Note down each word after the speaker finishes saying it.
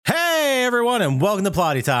everyone, and welcome to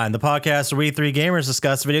Plotty Time, the podcast where we three gamers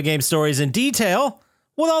discuss video game stories in detail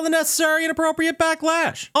with all the necessary and appropriate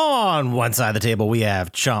backlash. On one side of the table, we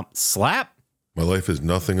have Chump Slap. My life is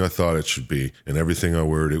nothing I thought it should be, and everything I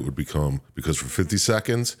worried it would become, because for 50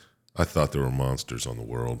 seconds, I thought there were monsters on the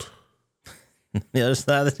world. The other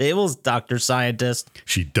side of the table is Dr. Syintist.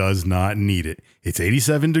 She does not need it. It's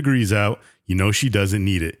 87 degrees out. You know she doesn't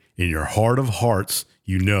need it. In your heart of hearts,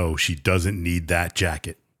 you know she doesn't need that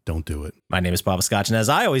jacket. Don't do it. My name is Poppascotch, and as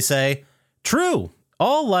I always say, true,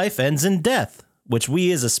 all life ends in death, which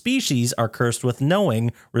we as a species are cursed with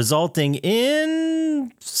knowing, resulting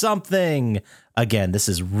in something. Again, this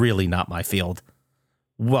is really not my field.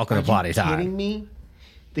 Welcome to Plotty Time. Are you kidding me?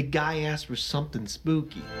 The guy asked for something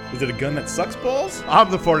spooky. Is it a gun that sucks balls? I'm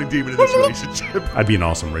the farting demon in this relationship. I'd be an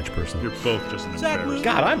awesome rich person. You're both just an embarrassment.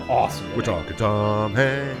 God, I'm awesome. We're talking Tom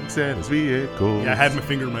Hanks and his vehicle. Yeah, I had my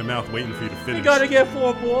finger in my mouth waiting for you to finish. You gotta get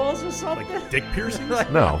 4 balls or something? Like dick piercings?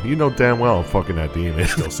 No, you know damn well I'm fucking that demon.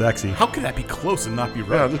 Still sexy. How could that be close and not be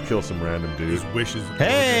Yeah, right? just kill some random dude. His wishes.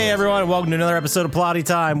 Hey everyone, welcome to another episode of Plotty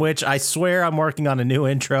Time, which I swear I'm working on a new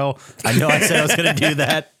intro. I know I said I was going to do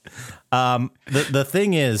that. The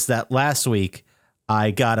thing is that last week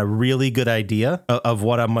I got a really good idea of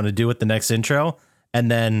what I'm going to do with the next intro,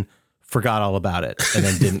 and then forgot all about it, and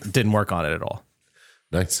then didn't work on it at all.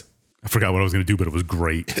 Nice. I forgot what I was going to do, but it was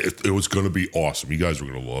great. It was going to be awesome. You guys were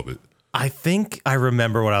going to love it. I think I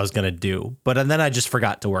remember what I was going to do, but then I just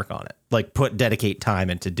forgot to work on it, like dedicate time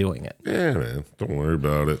into doing it. Yeah, man. Don't worry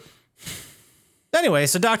about it. Anyway,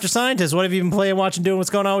 so Dr. Scientist, what have you been playing, watching, doing? What's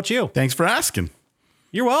going on with you? Thanks for asking.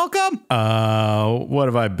 You're welcome. What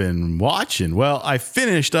have I been watching? Well, I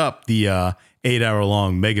finished up the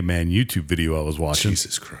 8-hour-long Mega Man YouTube video I was watching.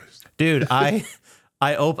 Jesus Christ. Dude, I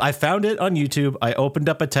found it on YouTube. I opened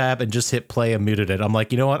up a tab and just hit play and muted it. I'm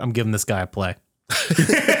like, you know what? I'm giving this guy a play.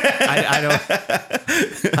 I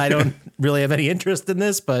don't really have any interest in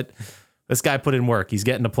this, but this guy put in work. He's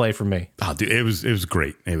getting a play from me. Oh, dude, it was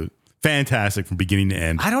great. It was fantastic from beginning to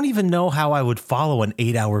end. I don't even know how I would follow an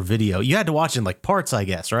 8-hour video. You had to watch it in like parts, I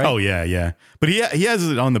guess, right? Oh yeah. But he has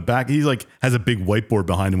it on the back. He's like has a big whiteboard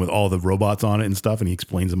behind him with all the robots on it and stuff, and he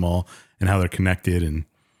explains them all and how they're connected and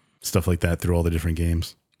stuff like that through all the different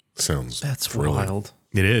games. That's thrilling. wild.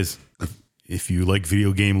 It is. If you like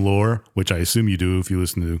video game lore, which I assume you do if you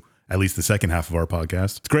listen to at least the second half of our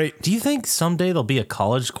podcast, it's great. Do you think someday there'll be a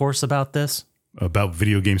college course about this? About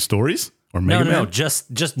video game stories? Or Mega Man? No,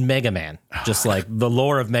 just Mega Man. Just like the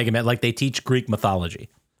lore of Mega Man. Like they teach Greek mythology.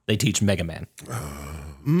 They teach Mega Man. I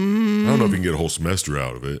don't know if you can get a whole semester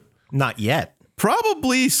out of it. Not yet.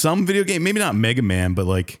 Probably some video game. Maybe not Mega Man, but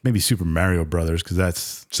like maybe Super Mario Brothers, because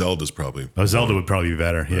that's... Zelda's probably. Zelda would probably be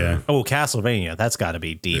better, yeah. Oh, Castlevania. That's got to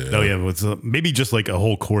be deep. Oh, yeah. But maybe just like a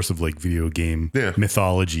whole course of like video game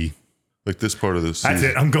mythology. Like this part of this That's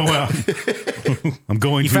season. it. I'm going out. I'm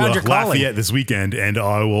going to found your calling. Lafayette this weekend, and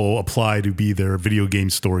I will apply to be their video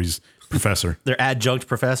game stories professor. Their adjunct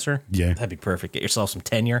professor? Yeah. That'd be perfect. Get yourself some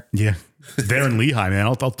tenure. Yeah. They're in Lehigh, man.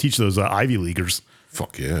 I'll teach those Ivy Leaguers.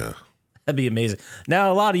 Fuck yeah. That'd be amazing.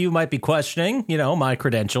 Now, a lot of you might be questioning, my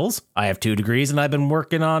credentials. I have 2 degrees, and I've been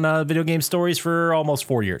working on video game stories for almost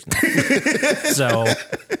 4 years now. So,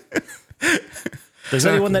 there's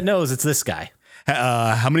anyone that knows, it's this guy.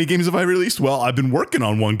 How many games have I released? Well, I've been working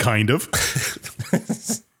on one, kind of.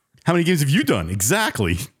 How many games have you done?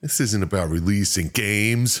 Exactly. This isn't about releasing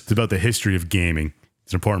games. It's about the history of gaming.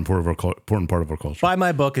 It's an important part of our culture. Buy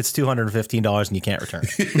my book. It's $215, and you can't return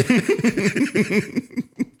it.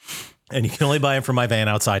 And you can only buy it from my van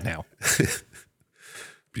outside now.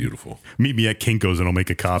 Beautiful. Meet me at Kinko's, and I'll make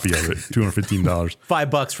a copy of it. $215.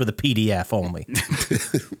 $5 for the PDF only.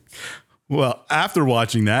 Well, after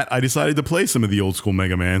watching that, I decided to play some of the old school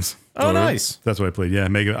Mega Mans. Oh, nice. That's what I played. Yeah,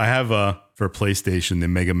 I have for PlayStation the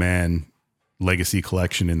Mega Man Legacy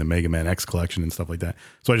Collection and the Mega Man X Collection and stuff like that.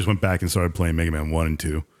 So I just went back and started playing Mega Man 1 and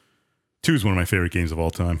 2. 2 is one of my favorite games of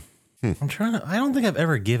all time. I don't think I've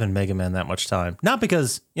ever given Mega Man that much time. Not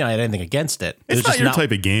because, I had anything against it. It's not your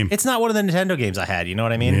type of game. It's not one of the Nintendo games I had. You know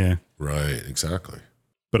what I mean? Yeah. Right, exactly.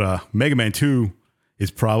 But Mega Man 2 is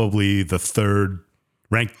probably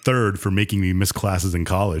ranked third for making me miss classes in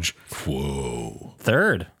college. Whoa.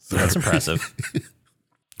 Third. That's impressive.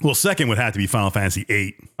 Well, second would have to be Final Fantasy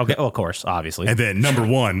VIII. Okay. Well, of course, obviously. And then number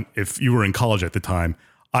 1, if you were in college at the time,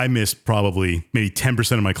 I missed probably maybe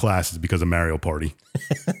 10% of my classes because of Mario Party.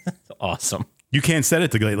 Awesome. You can't set it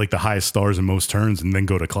to get like the highest stars in most turns and then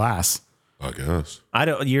go to class. I guess.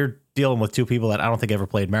 You're dealing with 2 people that I don't think ever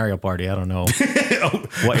played Mario Party. I don't know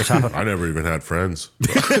what you're talking about. I never even had friends.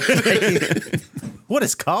 What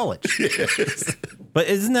is college? But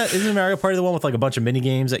isn't Mario Party the one with like a bunch of mini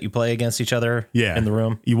games that you play against each other? Yeah. In the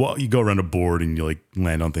room. You go around a board and you like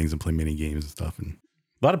land on things and play mini games and stuff. And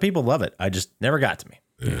A lot of people love it. I just never got to me.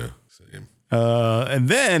 Yeah, same. and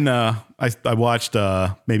then I watched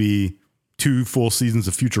maybe 2 full seasons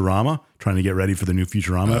of Futurama, trying to get ready for the new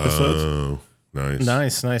Futurama episodes. Oh,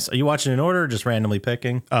 nice. Nice. Are you watching in order or just randomly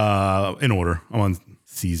picking? In order. I'm on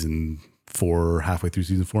season 4, halfway through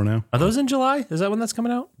season 4 now. Are those in July? Is that when that's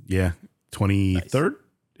coming out? Yeah, 23rd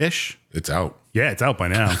ish. It's out. Yeah, it's out by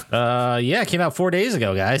now. Yeah, it came out 4 days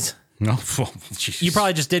ago, guys. No, You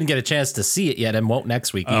probably just didn't get a chance to see it yet and won't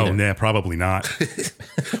next week either. Oh, yeah, probably not.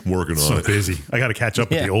 Working on So it. busy. I got to catch up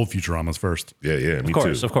with Yeah. the old Futuramas first. Yeah, me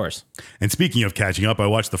too. Of course. And speaking of catching up, I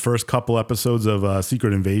watched the first couple episodes of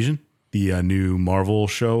Secret Invasion, the new Marvel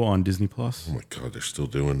show on Disney Plus. Oh my God, they're still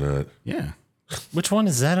doing that. Yeah. Which one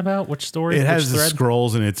is that about? Which story? It has Which the thread?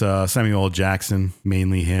 scrolls, and it's Samuel L. Jackson,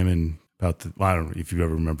 mainly him, and I don't know if you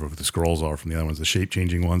ever remember what the scrolls are from the other ones, the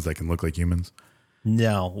shape-changing ones that can look like humans.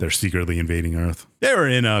 No. They're secretly invading Earth. They were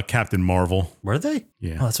in Captain Marvel. Were they?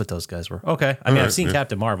 Yeah. Oh, that's what those guys were. Okay. I mean, I've seen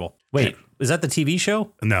Captain Marvel. Wait, is that the TV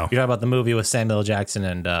show? No, You're talking about the movie with Samuel L. Jackson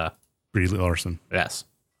and Brie Larson. yes.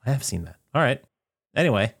 I have seen that. All right.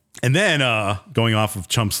 Anyway. And then going off of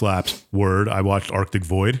Chump Slap's word, I watched Arctic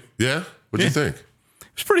Void. Yeah? What'd you think? It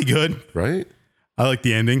was pretty good. Right? I liked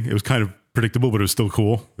the ending. It was kind of predictable, but it was still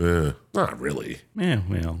cool. Yeah. Not really. Yeah,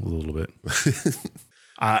 well, a little bit.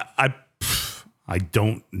 I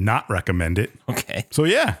don't not recommend it. Okay. So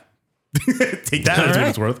yeah, take that as what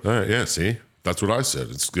it's worth. All right, yeah, see? That's what I said.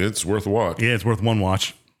 It's worth a watch. Yeah, it's worth one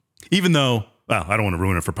watch. Even though, well, I don't want to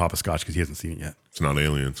ruin it for Poppascotch because he hasn't seen it yet. It's not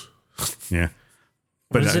aliens. Yeah,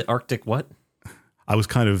 What is it? Arctic what? I was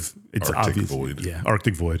kind of it's Arctic obvious. Void. Yeah,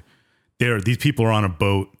 Arctic Void. These people are on a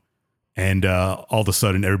boat, and all of a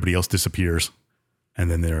sudden everybody else disappears,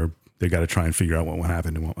 and then they got to try and figure out what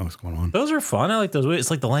happened and what was going on. Those are fun. I like those. It's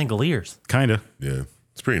like the Langoliers. Kind of. Yeah.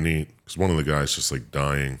 It's pretty neat because one of the guys just like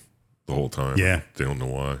dying the whole time. Yeah. They don't know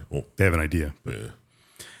why. Oh, They have an idea. yeah.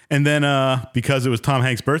 And then because it was Tom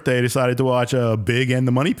Hanks' birthday, I decided to watch Big and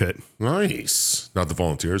the Money Pit. Nice. Not the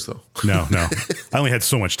Volunteers, though. No. I only had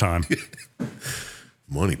so much time.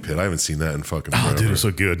 Money Pit. I haven't seen that in fucking Oh, forever. dude, it was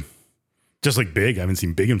so good. Just like Big. I haven't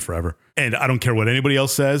seen Big in forever. And I don't care what anybody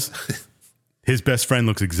else says. His best friend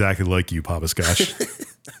looks exactly like you, Poppascotch.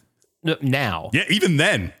 Now. Yeah, even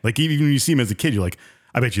then. Like, even when you see him as a kid, you're like,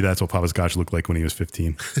 I bet you that's what Poppascotch looked like when he was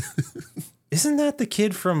 15. Isn't that the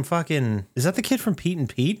kid from is that the kid from Pete and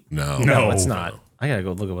Pete? No. No. It's not. I gotta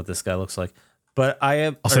go look at what this guy looks like. But I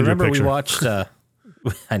send you a remember we picture. watched,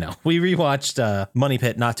 I know, we rewatched Money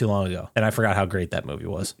Pit not too long ago. And I forgot how great that movie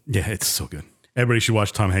was. Yeah, it's so good. Everybody should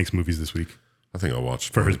watch Tom Hanks movies this week I think I'll watch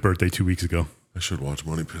for his birthday 2 weeks ago. I should watch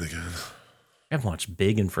Money Pit again. I haven't watched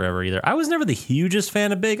Big in forever either. I was never the hugest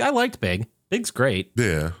fan of Big. I liked Big. Big's great.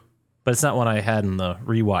 Yeah. But it's not one I had in the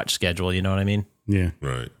rewatch schedule. You know what I mean? Yeah.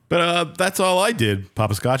 Right. But that's all I did,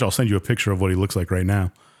 Poppascotch. I'll send you a picture of what he looks like right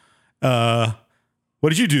now. What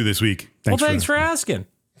did you do this week? Thanks for asking.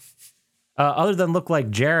 Other than look like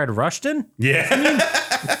Jared Rushton, Yeah.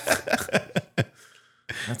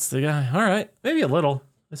 that's the guy. All right, maybe a little.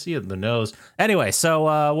 I see it in the nose. Anyway,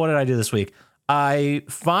 so what did I do this week? I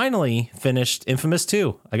finally finished Infamous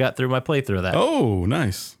 2. I got through my playthrough of that. Oh,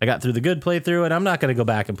 nice. I got through the good playthrough, and I'm not going to go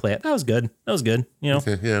back and play it. That was good. You know,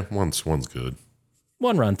 Yeah, one's good.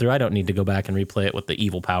 one run through. I don't need to go back and replay it with the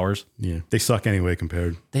evil powers. Yeah. They suck anyway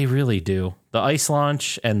compared. They really do. The ice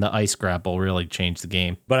launch and the ice grapple really changed the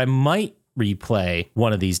game. But I might replay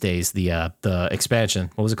one of these days the expansion.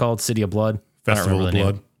 What was it called? City of Blood? I don't Festival remember of the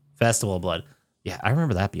name. Blood. Festival of Blood. Yeah, I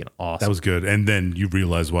remember that being awesome. That was good. And then you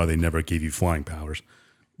realize why they never gave you flying powers.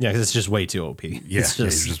 Yeah, because it's just way too OP. Yeah, It's you're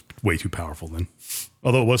just way too powerful then.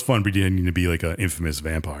 Although it was fun pretending to be like an infamous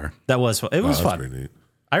vampire. That was fun. It was That's fun. pretty neat.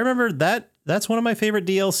 I remember that. That's one of my favorite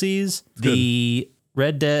DLCs. The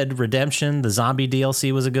Red Dead Redemption, the zombie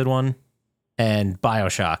DLC was a good one. And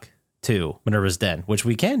BioShock 2, Minerva's Den, which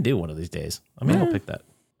we can do one of these days. I mean, I'll pick that.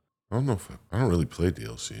 I don't know if I don't really play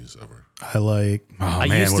DLCs ever. I like. Oh, I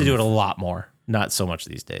used to do it a lot more. Not so much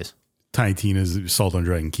these days. Tiny Tina's Salt on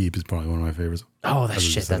Dragon Keep is probably one of my favorites. Oh, that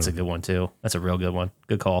shit. That's a good one, too. That's a real good one.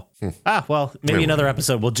 Good call. Well, maybe another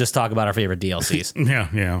episode we'll just talk about our favorite DLCs.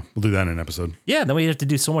 Yeah. We'll do that in an episode. Yeah, then we have to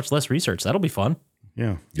do so much less research. That'll be fun.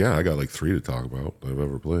 Yeah. Yeah, I got like 3 to talk about that I've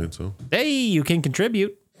ever played, so Hey, you can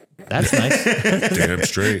contribute. That's nice. damn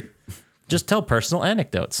straight. Just tell personal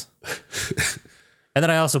anecdotes. And then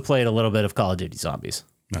I also played a little bit of Call of Duty Zombies.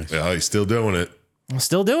 Nice. Yeah, he's still doing it. I'm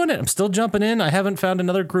still doing it. I'm still jumping in. I haven't found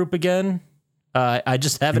another group again. I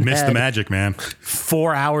just haven't Missed had the magic, man.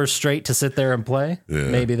 4 hours straight to sit there and play. Yeah.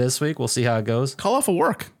 Maybe this week. We'll see how it goes. Call off of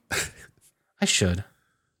work. I should.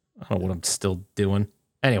 I don't know what I'm still doing.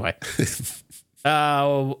 Anyway. We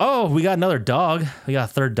got another dog. We got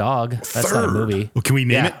a third dog. That's not a movie. Well, can we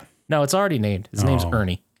name it? No, it's already named. His name's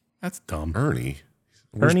Ernie. That's dumb. Ernie.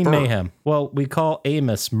 Where's Ernie Bert? Mayhem. Well, we call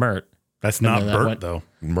Amos Mert. That's not that Bert, went- though.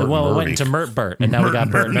 Mert Well, it Murray. went into Mert Bert, and now we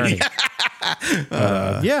got Bert and Ernie.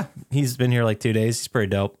 Yeah, he's been here like 2 days. He's pretty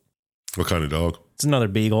dope. What kind of dog? It's another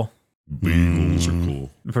beagle. Beagles are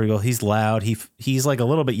cool. Pretty cool. He's loud. He's like a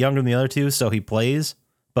little bit younger than the other two, so he plays,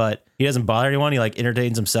 but he doesn't bother anyone. He like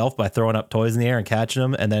entertains himself by throwing up toys in the air and catching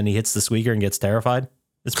them, and then he hits the squeaker and gets terrified.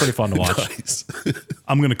 It's pretty fun to watch. Nice.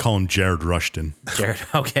 I'm going to call him Jared Rushton. Jared,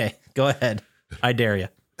 okay, go ahead. I dare you.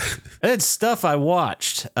 It's stuff I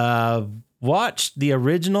watched. Watched the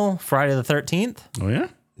original Friday the 13th Oh, yeah?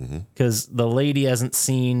 because the lady hasn't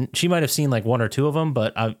seen. She might have seen like one or two of them,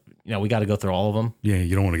 but we got to go through all of them. Yeah,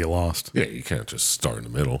 you don't want to get lost. Yeah, you can't just start in the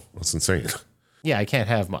middle. That's insane. Yeah, I can't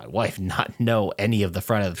have my wife not know any of the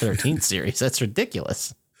Friday the 13th series. That's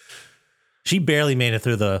ridiculous. She barely made it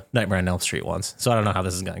through the Nightmare on Elm Street ones, so I don't know how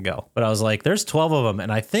this is going to go. But I was like, there's 12 of them,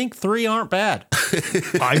 and I think 3 aren't bad.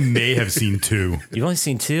 I may have seen 2. You've only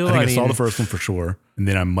seen 2? I think I saw the first one for sure. And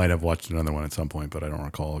then I might have watched another one at some point, but I don't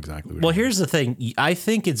recall exactly what Well, it was. here's the thing. I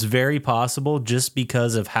think it's very possible just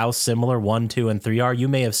because of how similar 1, 2, and 3 are. You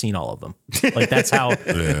may have seen all of them. Like that's how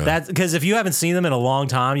that's because if you haven't seen them in a long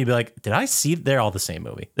time, you'd be like, did I see? They're all the same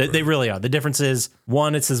movie. They really are. The difference is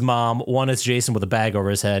 1, it's his mom. 1, it's Jason with a bag over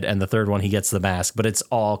his head. And the third one, he gets the mask. But it's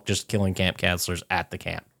all just killing camp counselors at the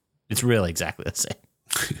camp. It's really exactly the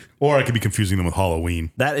same. Or I could be confusing them with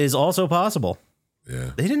Halloween. That is also possible.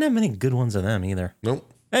 Yeah. They didn't have many good ones of them either. Nope.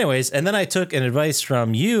 Anyways, and then I took an advice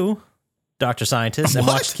from you, Dr. Scientist, and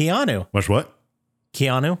watched Keanu. Watch what?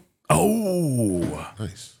 Keanu. Oh,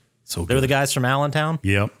 Nice. so They were good. the guys from Allentown.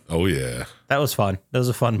 Yep. Oh, yeah. That was fun. That was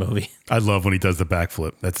a fun movie. I love when he does the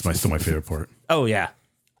backflip. That's still my favorite part. Oh, yeah.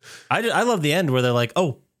 I love the end where they're like,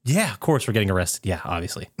 oh, yeah, of course we're getting arrested. Yeah,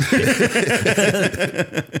 obviously.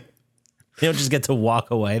 They don't just get to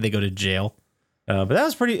walk away. They go to jail. But that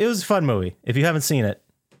was it was a fun movie. If you haven't seen it,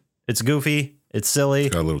 it's goofy. It's silly.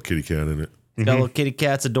 Got a little kitty cat in it. Got a little kitty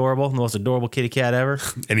cat's adorable. The most adorable kitty cat ever.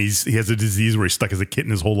 And he has a disease where he's stuck as a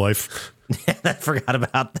kitten his whole life. I forgot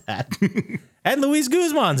about that. And Luis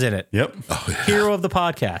Guzman's in it. Yep. Hero of the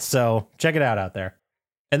podcast. So check it out there.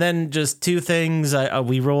 And then just 2 things.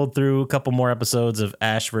 We rolled through a couple more episodes of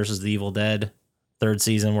Ash versus the Evil Dead. 3rd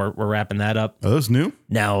season. We're wrapping that up. Are those new?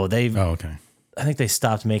 No, they've. Oh, okay. I think they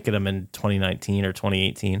stopped making them in 2019 or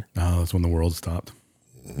 2018. Oh, that's when the world stopped.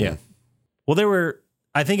 Yeah. Well, they were.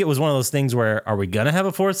 I think it was one of those things where are we gonna have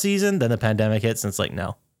a 4th season? Then the pandemic hits, and it's like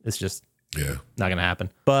no, it's just Yeah. not gonna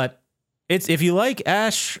happen. But it's if you like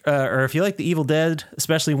Ash or if you like the Evil Dead,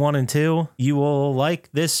 especially 1 and 2, you will like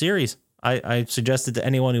this series. I suggested to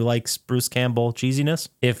anyone who likes Bruce Campbell cheesiness.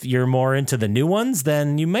 If you're more into the new ones,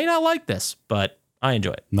 then you may not like this, but I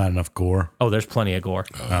enjoy it. Not enough gore. Oh, there's plenty of gore.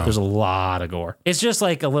 There's a lot of gore. It's just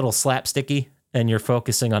like a little slapsticky, and you're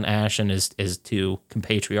focusing on Ash and his 2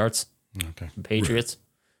 compatriots, Okay. compatriots,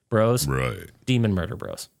 bros, Right. demon murder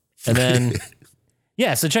bros. And then,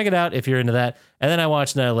 yeah, so check it out if you're into that. And then I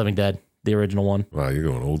watched Night of the Living Dead, the original one. Wow, you're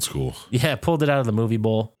going old school. Yeah, pulled it out of the movie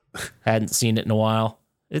bowl. Hadn't seen it in a while.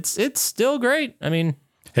 It's still great. I mean,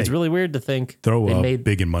 it's really weird to think Throw they a made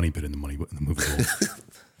Big and Money Pit in the movie bowl.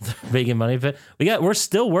 big in money pit. We're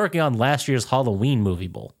still working on last year's Halloween movie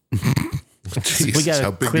bowl. Jesus, gotta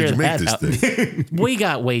how big clear did you make that this out. thing? We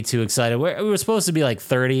got way too excited. We were supposed to be like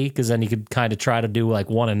 30 because then you could kind of try to do like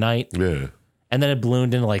 1 a night. Yeah. And then it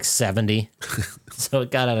ballooned into like 70. So it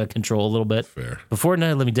got out of control a little bit. Fair. Before Night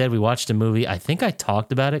of the Living Dead, we watched a movie. I think I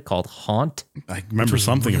talked about it called Haunt. I remember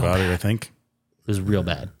something about it, I think. It was real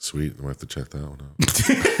bad. Sweet. I might have to check that one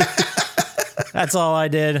out. That's all I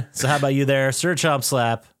did. So how about you there? Sir Chump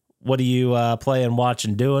Slap, what are you playing,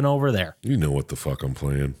 watching, doing over there? You know what the fuck I'm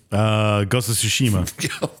playing. Ghost of Tsushima.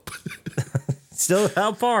 Still,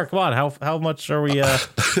 how far? Come on. How much are we? How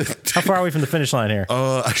far are we from the finish line here?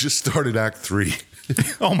 I just started Act 3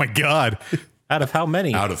 Oh my God. Out of how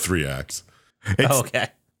many? out of 3 acts. Oh, okay.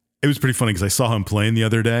 It was pretty funny because I saw him playing the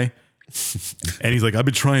other day. And he's like, I've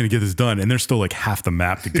been trying to get this done. And there's still like half the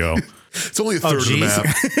map to go. It's only a third of the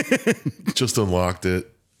map. Just unlocked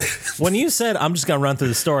it. When you said I'm just gonna run through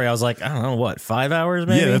the story, I was like, I don't know, what, 5 hours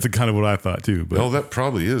maybe? Yeah, that's kind of what I thought too. But Well, that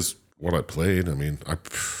probably is what I played. I mean, I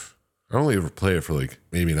only ever play it for like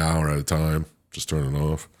maybe an hour at a time. Just turn it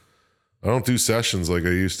off. I don't do sessions like I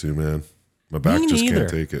used to, man. My back Me just neither. can't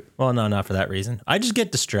take it. Well, no, not for that reason. I just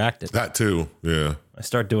get distracted. That too. Yeah. I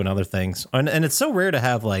start doing other things. And it's so rare to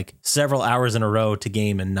have like several hours in a row to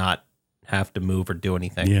game and not have to move or do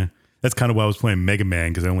anything. Yeah. That's kind of why I was playing Mega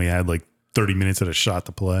Man, because I only had like 30 minutes at a shot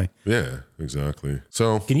to play. Yeah, exactly.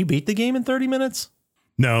 So Can you beat the game in 30 minutes?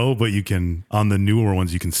 No, but you can, on the newer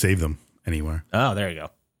ones, you can save them anywhere. Oh, there you go.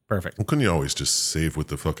 Perfect. well, couldn't you always just save with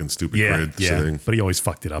the fucking stupid Yeah, grid yeah. thing? But he always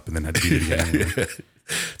fucked it up and then had to beat it again. Anyway.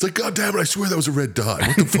 It's like, God damn it, I swear that was a red dot.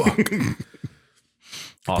 What the fuck?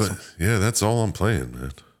 Awesome. But yeah, that's all I'm playing,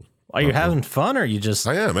 man. Are you having fun or you just...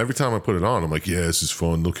 I am. Every time I put it on, I'm like, yeah, this is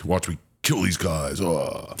fun. Look, watch me kill these guys.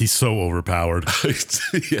 Oh. He's so overpowered.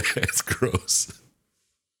 Yeah, it's gross.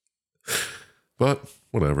 But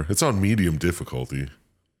whatever. It's on medium difficulty.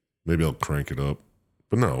 Maybe I'll crank it up.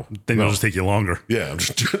 But no. Then no. it'll just take you longer. Yeah, I'm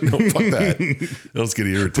just no, fuck that. I'll just get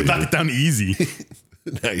irritated. Knock it down easy.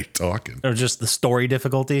 Now you're talking. Or just the story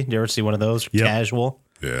difficulty? Do you ever see one of those? Yep. Casual?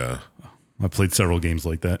 Yeah. I played several games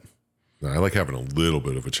like that. No, I like having a little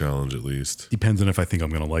bit of a challenge at least. Depends on if I think I'm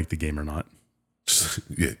going to like the game or not.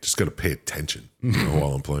 Just got to pay attention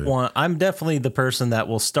while I'm playing. Well, I'm definitely the person that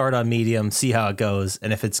will start on medium, see how it goes.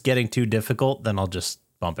 And if it's getting too difficult, then I'll just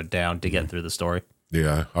bump it down to get through the story.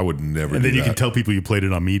 Yeah, I would never And do then you that. can tell people you played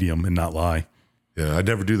it on medium and not lie. Yeah, I'd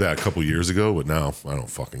never do that a couple years ago, but now I don't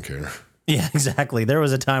fucking care. Yeah, exactly. There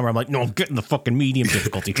was a time where I'm like, no, I'm getting the fucking medium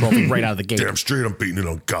difficulty trophy right out of the gate. Damn straight, I'm beating it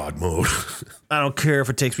on God mode. I don't care if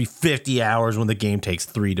it takes me 50 hours when the game takes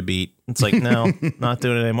 3 to beat. It's like, no, not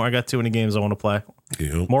doing it anymore. I got too many games I want to play.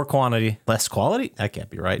 Yep. More quantity, less quality? That can't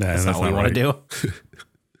be right. Nah, that's not that's what we not want to do.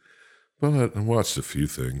 But I watched a few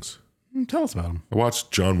things. Tell us about them. I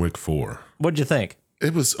watched John Wick 4. What'd you think?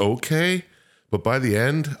 It was okay, but by the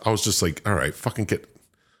end, I was just like, all right,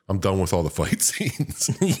 I'm done with all the fight scenes.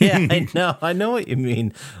 Yeah, I know what you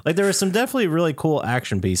mean. Like there were some definitely really cool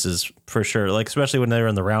action pieces for sure. Like especially when they were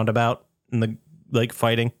in the roundabout and the like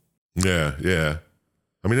fighting. Yeah.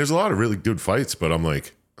 I mean, there's a lot of really good fights, but I'm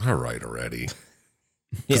like, all right already.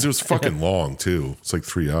 Because it was fucking long too. It's like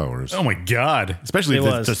 3 hours. Oh my God. Especially if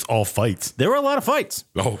it's just all fights. There were a lot of fights.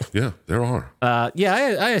 Oh, yeah, there are.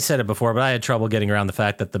 Yeah, I said it before, but I had trouble getting around the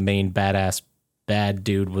fact that the main bad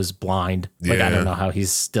dude was blind. Like I Yeah. don't know how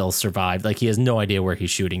he's still survived. Like he has no idea where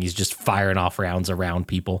he's shooting. He's just firing off rounds around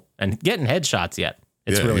people and getting headshots yet.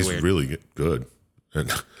 It's yeah, really he's weird. really good.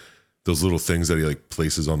 And those little things that he like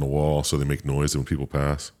places on the wall so they make noise when people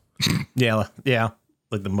pass. Yeah.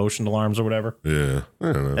 Like the motion alarms or whatever. Yeah,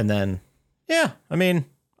 I don't know. And then, yeah, I mean,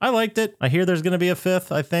 I liked it. I hear there's going to be a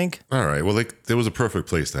 5th, I think. All right, well, there was a perfect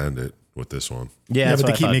place to end it with this one. Yeah, Yeah, that's but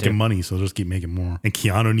they what I keep thought, making too. money, so they'll just keep making more. And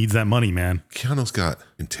Keanu needs that money, man. Keanu's got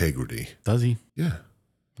integrity. Does he? Yeah.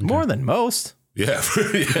 More than most. Yeah,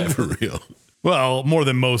 for real. Well, more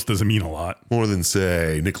than most doesn't mean a lot. More than,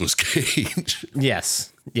 say, Nicolas Cage.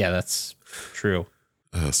 Yes. Yeah, that's true.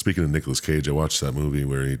 Speaking of Nicolas Cage, I watched that movie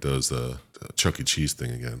where he does the Chuck E. Cheese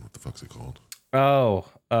thing again. What the fuck's it called? Oh,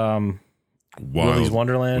 Willy's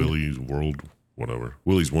Wonderland? Willy's World, whatever.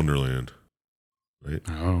 Willy's Wonderland. Right?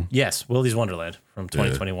 Oh. Yes, Willy's Wonderland from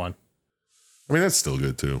 2021. I mean, that's still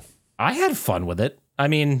good, too. I had fun with it. I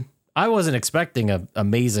mean, I wasn't expecting an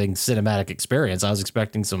amazing cinematic experience. I was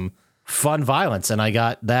expecting some fun violence, and I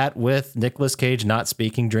got that with Nicolas Cage not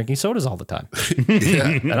speaking, drinking sodas all the time. Yeah.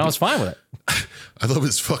 And I was fine with it. I love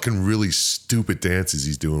his fucking really stupid dances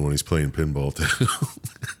he's doing when he's playing pinball,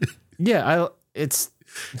 too. Yeah, it's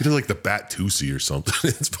He did like the Bat-Tusi or something.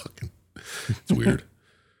 It's weird.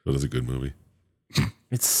 But it's a good movie.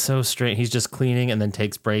 It's so strange. He's just cleaning and then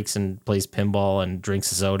takes breaks and plays pinball and drinks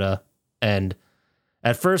soda. And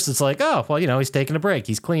at first it's like, oh, well, he's taking a break.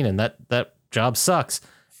 He's cleaning. That job sucks.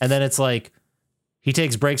 And then it's like he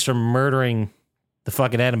takes breaks from murdering the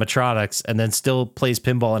fucking animatronics and then still plays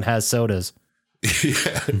pinball and has sodas.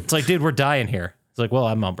 Yeah. It's like, dude, we're dying here. It's like, well,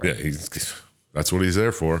 I'm on break. Yeah, that's what he's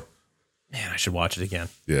there for. Man, I should watch it again.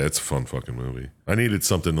 Yeah, it's a fun fucking movie. I needed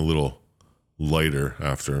something a little lighter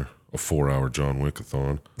after a 4-hour John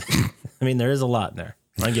Wick-a-thon. I mean, there is a lot in there.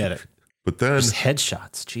 I get it. But then, Just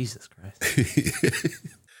headshots. Jesus Christ.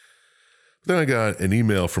 then I got an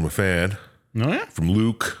email from a fan, Oh, yeah? from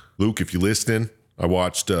Luke. Luke, if you're listening, I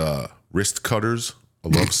watched Wrist Cutters, A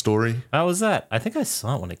Love Story. How was that? I think I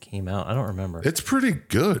saw it when it came out. I don't remember. It's pretty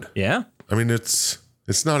good. Yeah? I mean, it's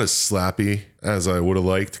not as slappy as I would have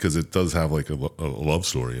liked because it does have like a love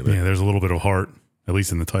story in it. Yeah, there's a little bit of heart, at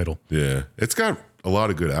least in the title. Yeah. It's got a lot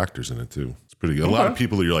of good actors in it too. It's pretty good. A lot of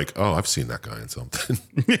people that you're like, oh, I've seen that guy in something.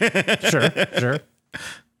 Sure.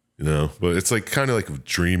 But it's like kind of like a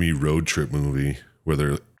dreamy road trip movie where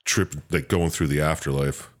they're like going through the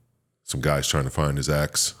afterlife. Some guy's trying to find his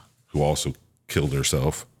ex who also killed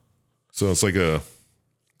herself. So it's like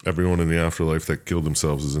everyone in the afterlife that killed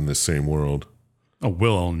themselves is in this same world. Oh,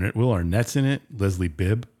 Will Arnett's in it. Leslie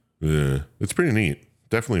Bibb. Yeah, it's pretty neat.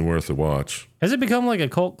 Definitely worth a watch. Has it become like a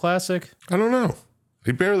cult classic? I don't know.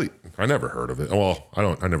 I never heard of it. Well,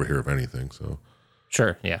 I never hear of anything. So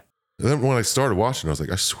Sure, yeah. and then when I started watching, I was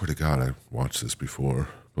like, I swear to God, I watched this before.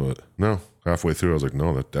 But no, halfway through, I was like,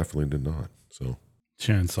 no, that definitely did not. So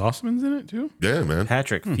Shannon Sauceman's in it too. yeah, man.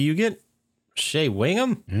 Patrick Fugit, Shea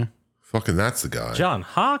Wingham, Yeah. Fucking that's the guy. John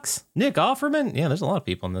Hawkes, Nick Offerman. Yeah, there's a lot of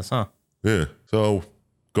people in this, huh? Yeah. So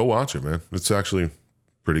go watch it, man. It's actually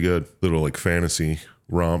pretty good. Little like fantasy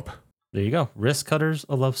romp. There you go. Wrist Cutters,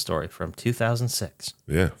 a love story from 2006.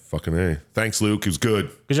 Yeah, fucking A. Thanks, Luke. It was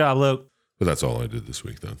good. Good job, Luke. But that's all I did this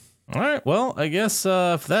week then. All right. Well, I guess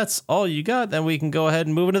if that's all you got, then we can go ahead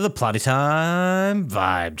and move into the Plotty Time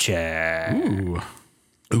vibe check.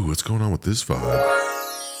 Ooh, what's going on with this vibe?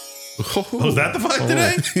 Was that the vibe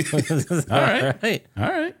today? All right. All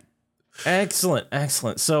right.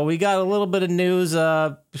 Excellent. So we got a little bit of news.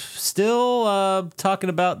 Still talking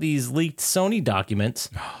about these leaked Sony documents.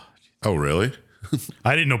 Oh, really?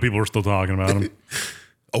 I didn't know people were still talking about him.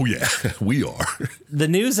 Oh, yeah, we are. The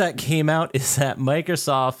news that came out is that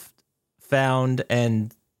Microsoft found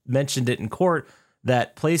and mentioned it in court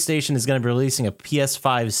that PlayStation is going to be releasing a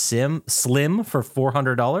PS5 Slim for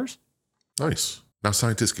 $400. Nice. Now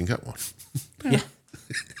Syintist can get one. Yeah.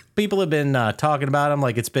 People have been talking about them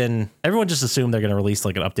like everyone just assumed they're going to release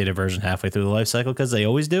like an updated version halfway through the life cycle because they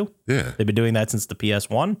always do. Yeah. They've been doing that since the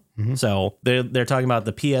PS1. So they're talking about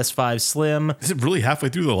the PS5 Slim. Is it really halfway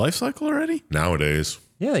through the life cycle already? Nowadays.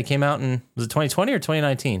 Yeah, they came out in, was it 2020 or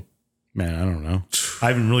 2019? Man, I don't know. I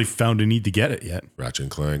haven't really found a need to get it yet. Ratchet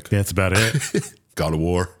and Clank. That's about it. God of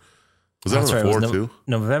War. Was that That's on right. the It 4 was too?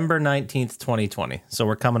 November 19th, 2020. So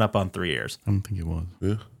we're coming up on 3 years. I don't think it was.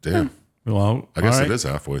 Yeah. Damn. Well, I guess all it right. is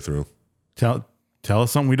halfway through. Tell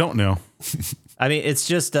us something we don't know. I mean, it's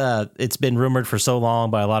just, it's been rumored for so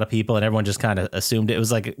long by a lot of people and everyone just kind of assumed it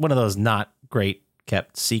was like one of those not great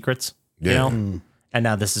kept secrets, you Yeah. know? And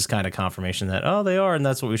now this is kind of confirmation that, oh, they are, and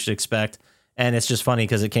that's what we should expect. And it's just funny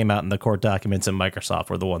because it came out in the court documents and Microsoft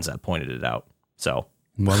were the ones that pointed it out. So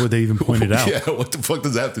Why would they even point it out? Yeah, what the fuck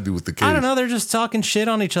does that have to do with the case? I don't know. They're just talking shit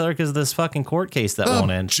on each other because of this fucking court case that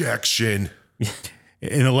won't end. Objection.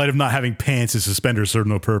 In the light of not having pants, his suspenders serve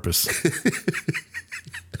no purpose.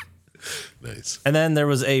 Nice. And then there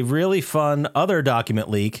was a really fun other document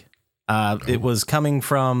leak. It was coming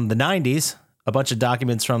from the 90s. A bunch of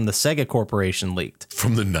documents from the Sega Corporation leaked.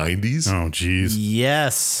 From the 90s? Oh, geez.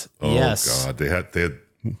 Yes. Oh, yes. God. They had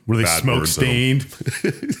Were they bad smoke words in them.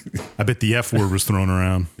 stained? I bet the F word was thrown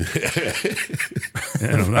around. I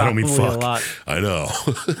don't mean Probably fuck. a lot. I know.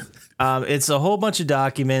 It's a whole bunch of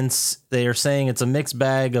documents. They are saying it's a mixed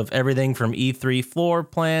bag of everything from E3 floor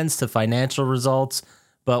plans to financial results.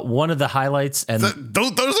 But one of the highlights, and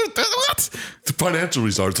Those are what? The financial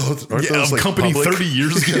results aren't Yeah, those of like company public? 30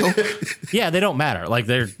 years ago. yeah, they don't matter. Like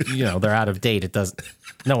they're out of date. It doesn't.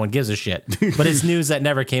 No one gives a shit. But it's news that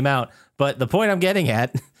never came out. But the point I'm getting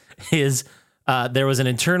at is there was an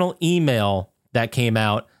internal email that came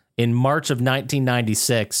out in March of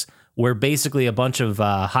 1996 where basically a bunch of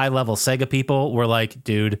high-level Sega people were like,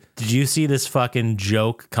 dude, did you see this fucking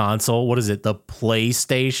joke console? What is it, the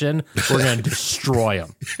PlayStation? We're going to destroy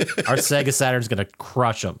them. Our Sega Saturn's going to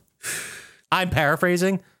crush them. I'm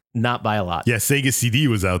paraphrasing, not by a lot. Yeah, Sega CD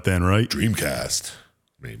was out then, right? Dreamcast,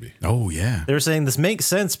 maybe. Oh, yeah. They were saying this makes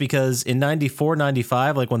sense because in 94,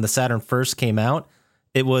 95, like when the Saturn first came out,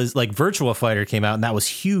 it was like Virtua Fighter came out and that was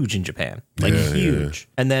huge in Japan. Like huge.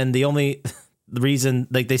 And then the reason,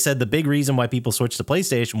 like they said, the big reason why people switched to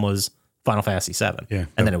PlayStation was Final Fantasy VII. Yeah.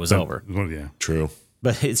 And then it was over. Well, yeah. True.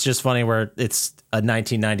 But it's just funny where it's a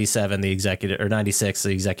 1997, the executive, or 96, the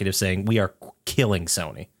executive saying, we are killing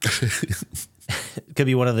Sony. It could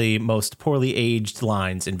be one of the most poorly aged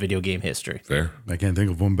lines in video game history. Fair. I can't think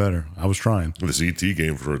of one better. I was trying. This ET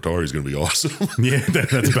game for Atari is going to be awesome. Yeah,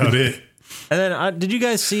 that's about it. And then did you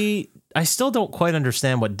guys see, I still don't quite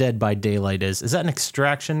understand what Dead by Daylight is. Is that an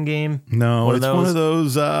extraction game? No, One it's one of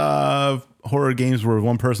those horror games where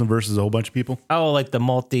one person versus a whole bunch of people. Oh, like the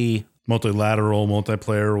Multilateral,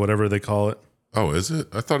 multiplayer, whatever they call it. Oh, is it?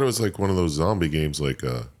 I thought it was like one of those zombie games like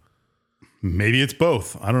Maybe it's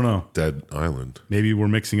both. I don't know. Dead Island. Maybe we're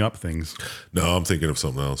mixing up things. No, I'm thinking of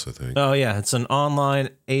something else, I think. Oh, yeah. It's an online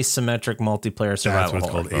asymmetric multiplayer survival That's what it's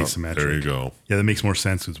horror. called, Oh, asymmetric. there you go. Yeah, that makes more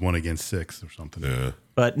sense. It's 1 against 6 or something. Yeah.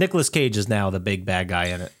 But Nicolas Cage is now the big bad guy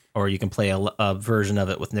in it. Or you can play a version of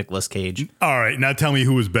it with Nicolas Cage. All right, now tell me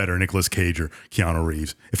who was better, Nicolas Cage or Keanu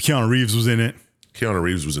Reeves? If Keanu Reeves was in it, Keanu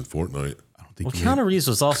Reeves was in Fortnite. I don't think Well, Keanu Reeves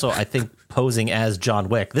was also, I think, posing as John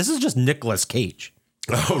Wick. This is just Nicolas Cage.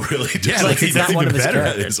 Oh, really? Yeah, Like he's not one of his That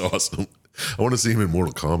characters. is awesome. I want to see him in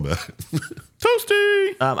Mortal Kombat.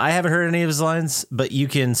 Toasty. I haven't heard any of his lines, but you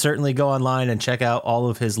can certainly go online and check out all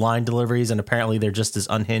of his line deliveries, and apparently they're just as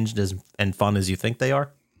unhinged and fun as you think they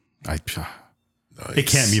are. It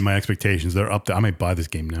can't meet my expectations. They're up there. I might buy this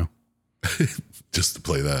game now. Just to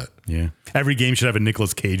play that. Yeah. Every game should have a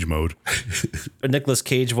Nicolas Cage mode. A Nicolas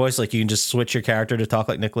Cage voice, like you can just switch your character to talk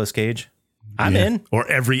like Nicolas Cage. I'm in. Or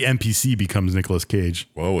every NPC becomes Nicolas Cage.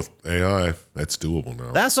 Well, with AI, that's doable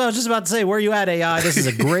now. That's what I was just about to say. Where you at, AI? This is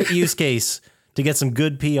a great use case to get some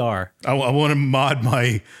good PR. I want to mod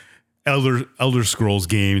my Elder Scrolls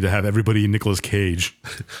game to have everybody Nicolas Cage.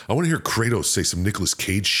 I want to hear Kratos say some Nicolas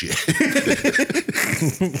Cage shit.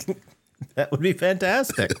 That would be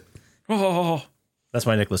fantastic. Oh, that's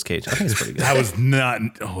my Nicolas Cage. I think it's pretty good. That was not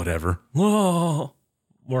whatever. Oh,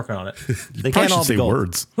 working on it. They Probably can't all should be say gold.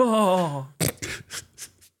 words. Oh.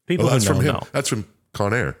 People Well, that's who from know him. know. That's from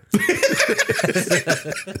Con Air.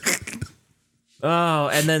 Oh,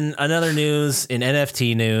 and then another news in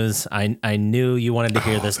NFT news. I knew you wanted to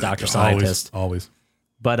hear this, Dr. Scientist. Always.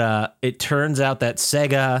 But it turns out that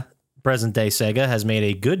Sega, present day Sega, has made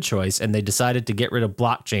a good choice, and they decided to get rid of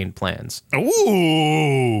blockchain plans.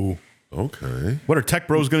 Ooh. Okay. What are tech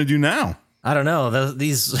bros going to do now? I don't know.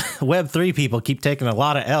 These Web3 people keep taking a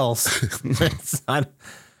lot of L's.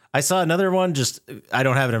 I saw another one. I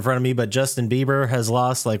don't have it in front of me, but Justin Bieber has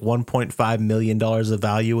lost like $1.5 million of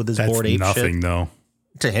value with his That's Bored Ape nothing, shit. though.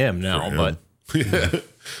 To him, no, but Yeah.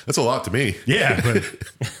 That's a lot to me. Yeah, but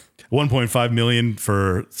 1.5 million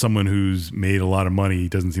for someone who's made a lot of money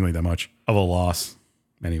doesn't seem like that much of a loss.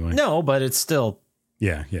 Anyway. no, but it's still,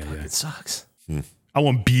 Yeah. it sucks. I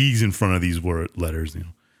want B's in front of these letters.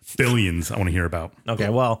 Billions I want to hear about. Okay,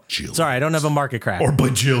 well, sorry, I don't have a market crack. Or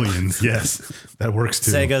bajillions. Yes, that works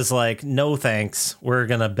too. Sega's like, no thanks, we're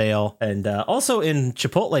gonna bail. And also in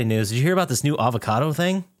Chipotle news, did you hear about this new avocado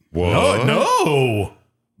thing? Whoa. No.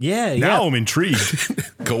 Yeah, Now yeah. I'm intrigued.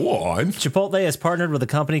 Go on. Chipotle has partnered with a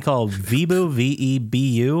company called Vebu,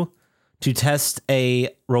 VEBU, to test a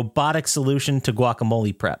robotic solution to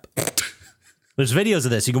guacamole prep. There's videos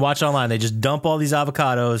of this. You can watch online. They just dump all these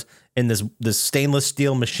avocados in this stainless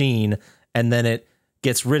steel machine, and then it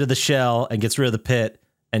gets rid of the shell and gets rid of the pit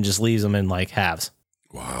and just leaves them in like halves.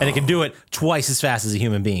 Wow. And it can do it twice as fast as a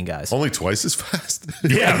human being, guys. Only twice as fast?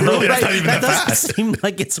 Yeah, really. That's not even that doesn't fast. seem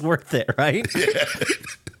like it's worth it, right?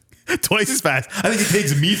 Twice as fast. I think it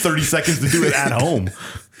takes me 30 seconds to do it at home.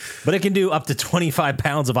 But it can do up to 25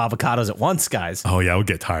 pounds of avocados at once, guys. Oh, yeah. I would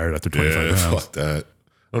get tired after 25 Yeah, pounds. fuck that.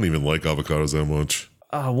 I don't even like avocados that much.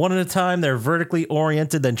 One at a time. They're vertically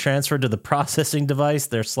oriented, then transferred to the processing device.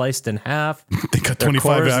 They're sliced in half. They cut Their 25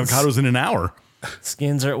 cores- avocados in an hour.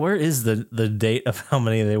 Skins are. Where is the date of how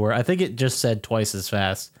many they were? I think it just said twice as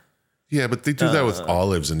fast. Yeah, but they do that with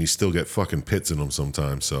olives, and you still get fucking pits in them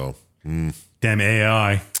sometimes. So, Damn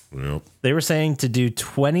AI. well, They were saying to do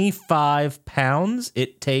 25 pounds,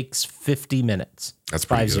 it takes 50 minutes. That's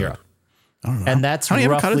pretty 50. good. I don't know. And that's How many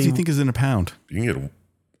avocados roughly. do you think is in a pound? you can get,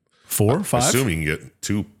 4, 5? assuming you can get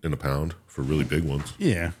 2 in a pound for really big ones.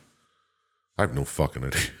 Yeah. I have no fucking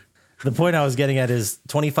idea. The point I was getting at is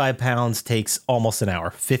 25 pounds takes almost an hour,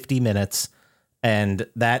 50 minutes. And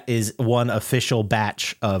that is one official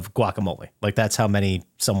batch of guacamole. Like that's how many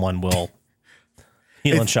someone will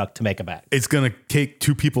heel and shuck to make a batch. It's going to take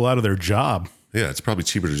 2 people out of their job. Yeah, it's probably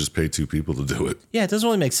cheaper to just pay 2 people to do it. Yeah, it doesn't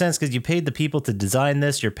really make sense because you paid the people to design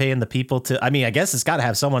this. You're paying the people to. I mean, I guess it's got to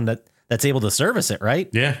have someone that's able to service it, right?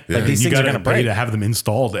 Yeah. Like these you things are gotta going to pay break. to have them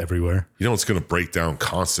installed everywhere. You know, it's going to break down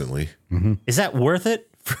constantly. Is that worth it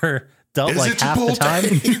for Is like it half the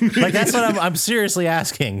Chipotle? time? Like that's what I'm seriously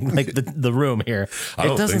asking. Like the room here, I it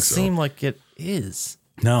don't doesn't think so. seem like it is.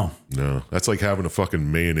 No. No, that's like having a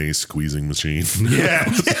fucking mayonnaise squeezing machine. Yeah.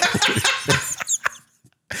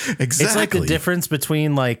 Exactly. It's like the difference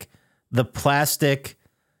between like the plastic,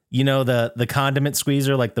 you know, the condiment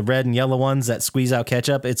squeezer, like the red and yellow ones that squeeze out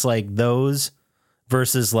ketchup. It's like those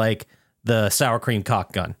versus like the sour cream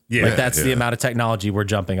cock gun. Yeah, like that's the yeah. amount of technology we're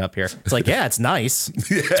jumping up here. It's like, yeah, it's nice.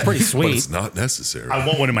 Yeah, It's pretty but sweet. it's not necessary. I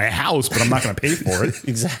want one in my house, but I'm not going to pay for it.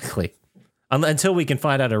 Exactly. Until we can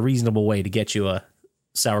find out a reasonable way to get you a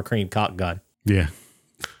sour cream cock gun. Yeah.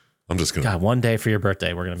 I'm just going to God, one day for your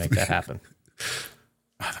birthday, we're going to make that happen.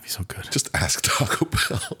 Oh, that'd be so good. just ask Taco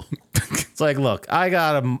Bell. It's like, look, I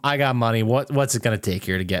got money. What's it going to take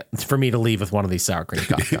here to get for me to leave with one of these sour cream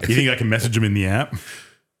cock guns? You think I can message them in the app?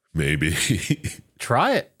 Maybe.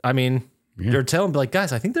 Try it. I mean, Or tell them, like,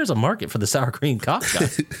 guys, I think there's a market for the sour cream cock gun.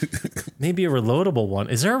 Maybe a reloadable one.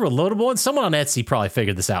 Is there a reloadable one? Someone on Etsy probably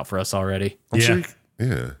figured this out for us already. Yeah,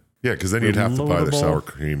 because then you'd have to buy the Reloadable. sour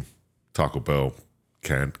cream Taco Bell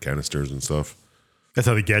canisters and stuff. That's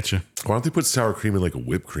how they get you. Why don't they put sour cream in like a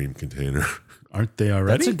whipped cream container? Aren't they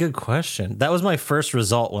already? That's a good question. That was my first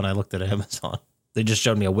result when I looked at Amazon. They just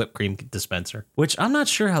showed me a whipped cream dispenser, which I'm not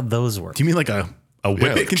sure how those work. Do you mean like a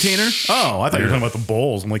whip like, container? Oh, I thought you were talking about the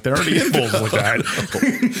bowls. I'm like, they're already in bowls like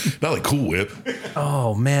that. Not like Cool Whip.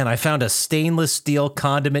 Oh, man, I found a stainless steel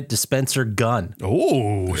condiment dispenser gun.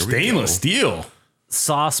 Oh, stainless steel.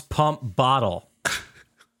 Sauce pump bottle.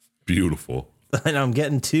 Beautiful. And I'm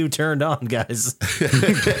getting too turned on, guys.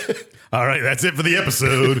 All right, that's it for the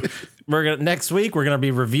episode. Next week we're gonna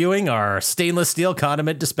be reviewing our stainless steel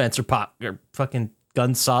condiment dispenser fucking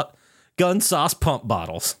gun sauce pump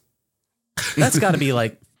bottles. That's got to be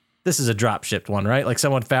like, this is a drop shipped one, right? Like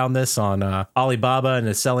someone found this on Alibaba and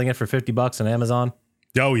is selling it for $50 on Amazon.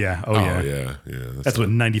 Oh yeah. Yeah. That's what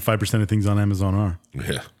 95% of things on Amazon are.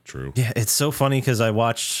 Yeah, true. Yeah, it's so funny because I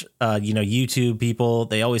watch, YouTube people.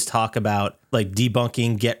 They always talk about like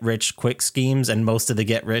debunking get rich quick schemes, and most of the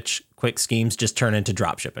get rich quick schemes just turn into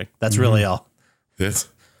drop shipping. That's really all. Yes.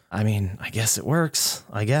 I mean, I guess it works.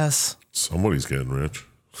 I guess. Somebody's getting rich.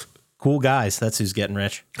 Cool guys. That's who's getting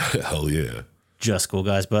rich. Hell yeah. Just cool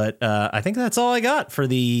guys. But I think that's all I got for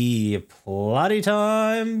the Plotty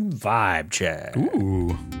Time vibe check.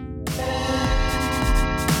 Ooh.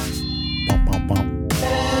 Bum, bum, bum.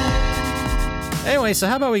 Anyway, so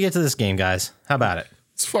how about we get to this game, guys? How about it?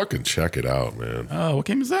 Let's fucking check it out, man. Oh, what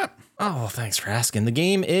game is that? Oh, well, thanks for asking. The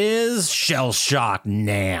game is Shellshock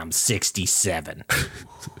Nam 67.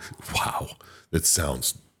 Wow. It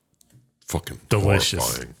sounds fucking Delicious.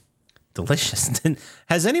 horrifying. Delicious.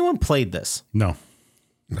 Has anyone played this? No,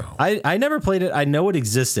 No. I never played it. I know it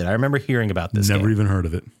existed. I remember hearing about this never game. even heard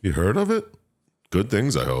of it. You heard of it? Good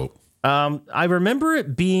things, I hope. I remember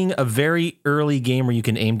it being a very early game where you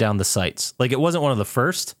can aim down the sights. Like, it wasn't one of the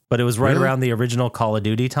first, but it was right Really? around the original Call of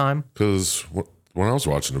Duty time. Because when I was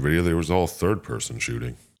watching the video, there was all third person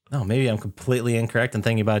shooting. Oh, maybe I'm completely incorrect and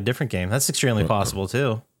thinking about a different game. That's extremely possible,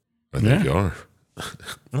 too. I think Yeah. you are.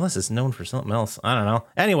 Unless it's known for something else. I don't know.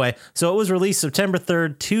 Anyway, so it was released September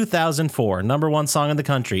 3rd, 2004. Number one song in the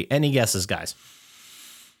country. Any guesses, guys?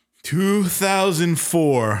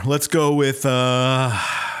 2004. Let's go with Rihanna,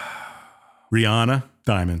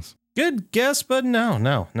 Diamonds. Good guess, but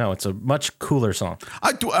no. It's a much cooler song.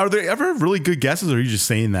 Are there ever really good guesses, or are you just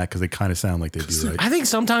saying that because they kind of sound like they do, right? I think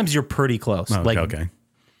sometimes you're pretty close. Oh, okay.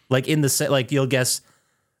 Like in the like you'll guess,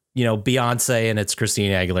 Beyonce and it's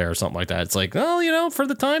Christina Aguilera or something like that. It's like, oh, for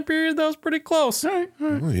the time period, that was pretty close. All right.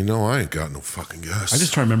 Well, I ain't got no fucking guess. I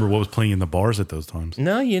just try to remember what was playing in the bars at those times.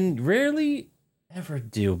 No, you rarely ever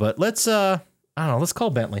do. But let's I don't know. Let's call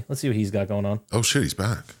Bentley. Let's see what he's got going on. Oh, shit, he's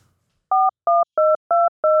back.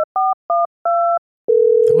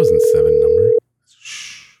 That wasn't 7 number.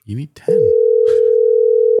 Shh. You need 10.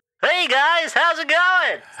 Hey guys, how's it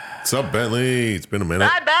going? What's up, Bentley? It's been a minute.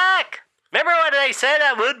 I'm back. Remember when they said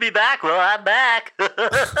I would be back? Well, I'm back.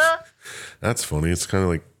 That's funny. It's kind of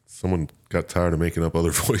like someone got tired of making up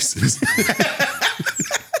other voices.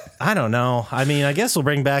 I don't know. I mean, I guess we'll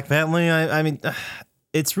bring back Bentley. I mean,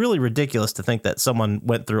 it's really ridiculous to think that someone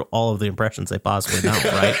went through all of the impressions they possibly know,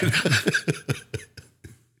 right?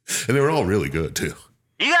 And they were all really good, too.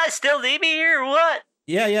 You guys still need me here or what?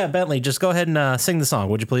 Yeah, Bentley, just go ahead and sing the song,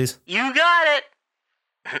 would you please? You got it.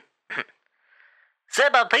 Said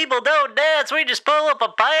my people don't dance, we just pull up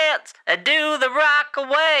our pants and do the rock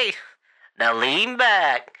away. Now lean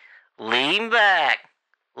back, lean back,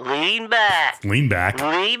 lean back, Lean back.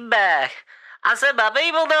 lean back. I said my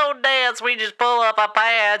people don't dance, we just pull up our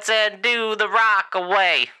pants and do the rock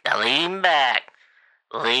away. Now lean back,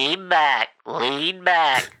 lean back, lean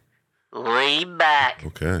back, lean back.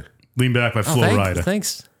 Okay. Lean back by Flo Rida.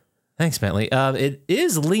 Thanks, Bentley. It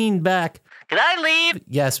is Lean Back. Can I leave?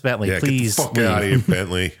 Yes, Bentley, Yeah, please get the fuck leave. out of here,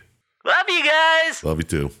 Bentley. Love you guys. Love you,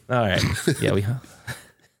 too. All right. Yeah,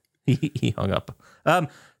 he hung up.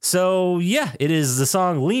 So yeah, it is the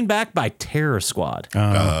song "Lean Back" by Terror Squad.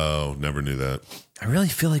 Oh, never knew that. I really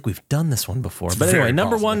feel like we've done this one before. But very anyway,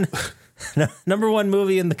 number possible. one, number one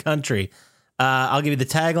movie in the country. I'll give you the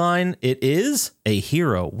tagline. It is "A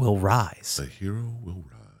Hero Will Rise." The hero will rise.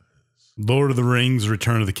 Lord of the Rings,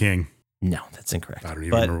 Return of the King. No, that's incorrect. I don't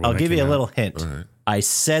even But remember when I'll that give you came a out. little hint. All right. I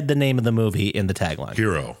said the name of the movie in the tagline.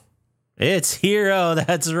 Hero. It's Hero.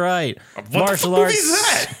 That's right. Martial arts. movie is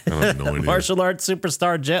that? I have no idea. Martial arts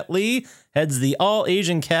superstar Jet Li heads the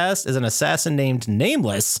all-Asian cast as an assassin named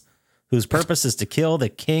Nameless, whose purpose is to kill the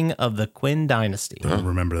king of the Qin dynasty. I don't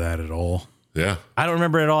remember that at all. Yeah. I don't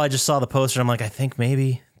remember it at all. I just saw the poster. I'm like, I think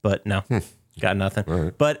maybe, but no, got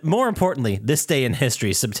nothing. But more importantly, this day in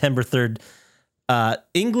history, September 3rd,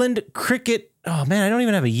 England cricket. Oh man, I don't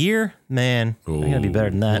even have a year. Man, I gotta be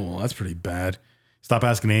better than that. Oh, that's pretty bad. Stop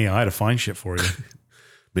asking AI to find shit for you.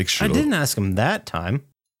 Make sure. I didn't ask him that time.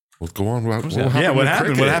 Well, go on. What What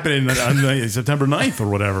happened? What happened on September 9th or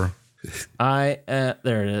whatever?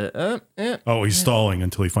 There it is. Oh, he's stalling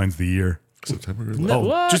until he finds the year. September. No,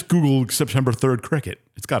 what? Just Google September 3rd cricket.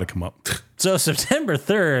 It's got to come up. So September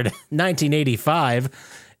 3rd, 1985,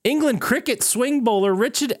 England cricket swing bowler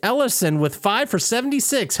Richard Ellison with 5 for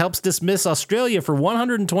 76 helps dismiss Australia for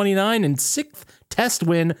 129 and 6th test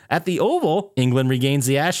win at the Oval. England regains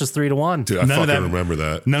the Ashes 3-1. Dude, I fucking remember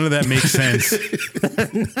that. None of that makes sense.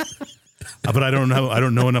 But I don't know. I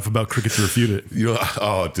don't know enough about cricket to refute it.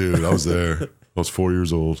 Oh, dude, I was there. I was 4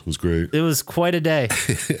 years old. It was great. It was quite a day.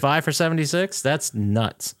 5 for 76? That's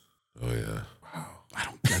nuts. Oh, yeah.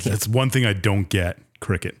 That's one thing I don't get.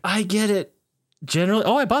 Cricket. I get it. Generally,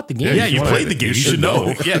 I bought the game. Yeah, you played the game. You should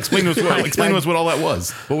know. Yeah, explain to us what all that was.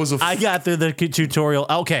 What was I got through the tutorial.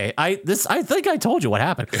 Okay, I think I told you what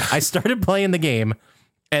happened. I started playing the game,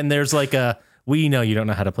 and there's like we know you don't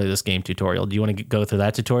know how to play this game tutorial. Do you want to go through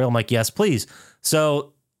that tutorial? I'm like, yes, please.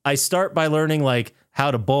 So I start by learning like how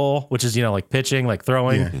to bowl, which is like pitching, like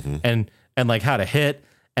throwing, and like how to hit,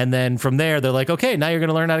 and then from there they're like, okay, now you're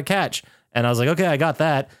gonna learn how to catch, and I was like, okay, I got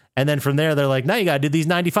that. And then from there, they're like, now you got to do these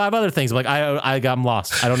 95 other things. I'm like, I'm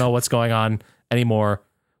lost. I don't know what's going on anymore.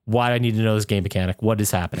 Why do I need to know this game mechanic? What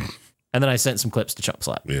is happening? And then I sent some clips to Chump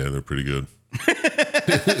Slap. Yeah, they're pretty good.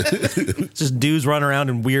 It's just dudes running around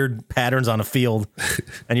in weird patterns on a field.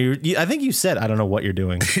 And I think you said, I don't know what you're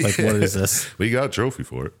doing. Like, what is this? But you got a trophy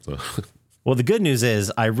for it. So. Well, the good news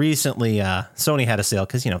is I recently, Sony had a sale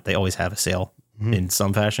because, they always have a sale in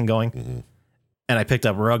some fashion going. And I picked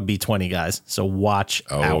up Rugby 20, guys. So watch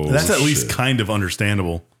out. That's at least kind of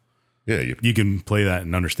understandable. Yeah, You can play that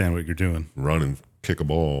and understand what you're doing. run and kick a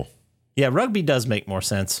ball. Yeah, rugby does make more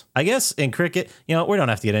sense. I guess in cricket, we don't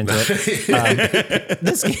have to get into it.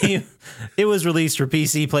 This game, it was released for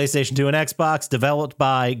PC, PlayStation 2, and Xbox, developed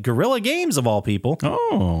by Guerrilla Games, of all people.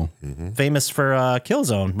 Oh. Famous for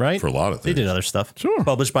Killzone, right? For a lot of They things. did other stuff. Sure.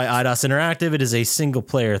 Published by IDOS Interactive, it is a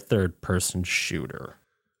single-player, third-person shooter.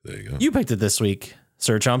 There you go. You picked it this week,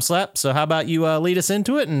 Sir Chump Slap. So how about you lead us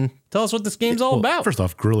into it and tell us what this game's all about? First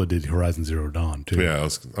off, Guerrilla did Horizon Zero Dawn, too. Yeah, I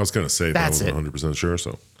was going to say, but I That's wasn't it. 100% sure.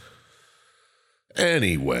 So,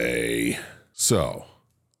 anyway, so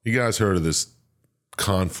you guys heard of this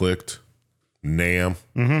conflict, Nam?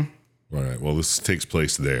 Mm-hmm. All right. Well, this takes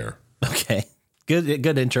place there. Okay.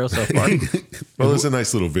 Good intro so far. Well, there's a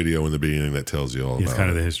nice little video in the beginning that tells you all It's about kind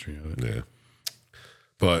of it. the history of it. Yeah.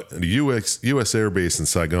 But the U.S. Air Base in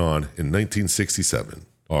Saigon in 1967,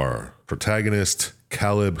 our protagonist,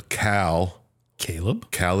 Caleb Cal,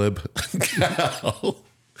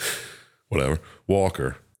 whatever,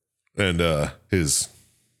 Walker, and his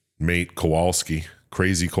mate Kowalski,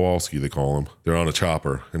 Crazy Kowalski, they call him. They're on a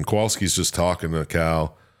chopper, and Kowalski's just talking to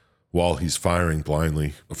Cal while he's firing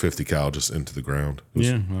blindly a 50 cal just into the ground.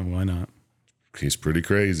 Yeah, well, why not? He's pretty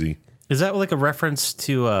crazy. Is that like a reference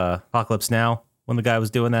to Apocalypse Now when the guy was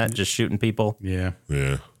doing that, just shooting people? Yeah.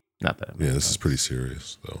 Yeah. Not that. Yeah, this is pretty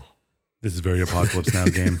serious, though. This is a very Apocalypse Now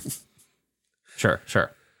game. Sure.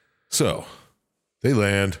 So they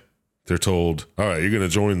land. They're told, all right, you're going to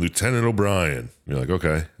join Lieutenant O'Brien. You're like,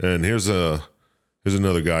 okay. And here's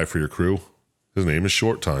another guy for your crew. His name is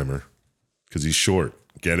Short Timer because he's short.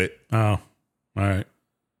 Get it? Oh, all right.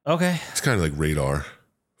 Okay. It's kind of like Radar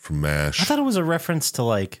from MASH. I thought it was a reference to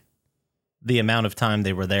like the amount of time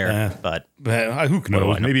they were there, but Who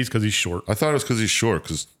knows? Maybe it's because he's short. I thought it was because he's short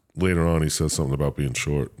because later on he says something about being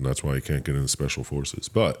short and that's why he can't get into special forces.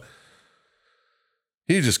 But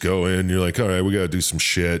you just go in, you're like, all right, we got to do some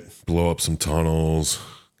shit, blow up some tunnels,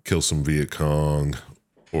 kill some Viet Cong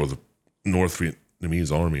or the North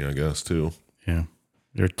Vietnamese army, I guess, too. Yeah.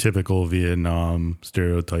 They're typical Vietnam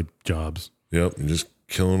stereotype jobs. Yep, and just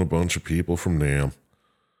killing a bunch of people from Nam.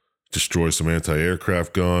 Destroy some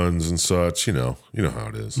anti-aircraft guns and such. You know how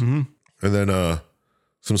it is. Mm-hmm. And then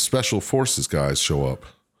some special forces guys show up,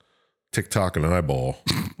 TikTok and eyeball,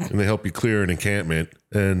 and they help you clear an encampment,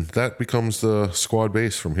 and that becomes the squad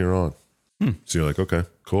base from here on. So you're like, okay,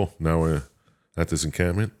 cool. Now we're at this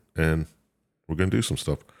encampment, and we're gonna do some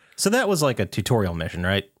stuff. so that was like a tutorial mission,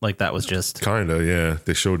 right? Like that was just Kinda, yeah.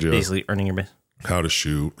 They showed you basically earning your base. how to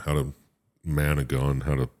shoot, how to man a gun,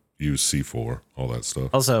 how to use C4, all that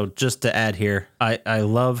stuff. Also, just to add here, I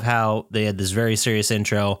love how they had this very serious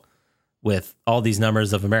intro, with all these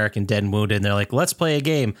numbers of American dead and wounded. And they're like, let's play a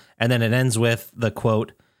game. And then it ends with the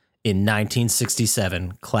quote, in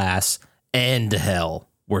 1967, class and hell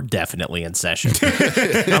were definitely in session.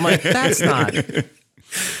 I'm like, that's not.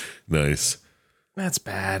 Nice. That's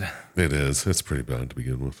bad. It is. It's pretty bad to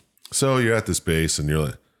begin with. So you're at this base and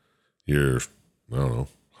you're I don't know,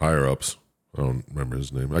 higher ups. I don't remember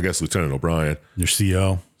his name. I guess Lieutenant O'Brien. Your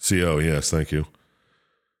CO. CO, yes, thank you.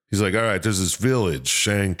 He's like, all right, there's this village,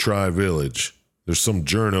 Shang Tri Village. There's some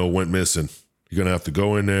journo went missing. You're going to have to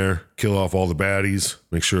go in there, kill off all the baddies,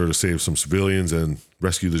 make sure to save some civilians, and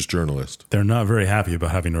rescue this journalist. They're not very happy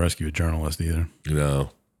about having to rescue a journalist either. You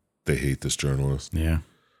know, they hate this journalist. Yeah.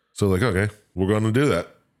 So like, okay, we're going to do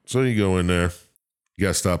that. So you go in there. You got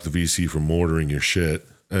to stop the VC from mortaring your shit.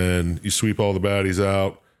 And you sweep all the baddies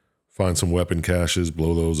out, find some weapon caches,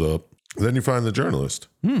 blow those up. Then you find the journalist.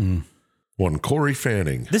 One Corey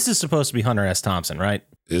Fanning. This is supposed to be Hunter S. Thompson, right?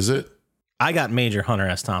 Is it? I got major Hunter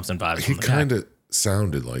S. Thompson vibes. He from the guy. kind of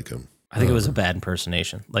sounded like him. I think it was a bad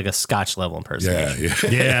impersonation, like a Scotch level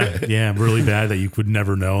impersonation. Yeah. Yeah, really bad that you would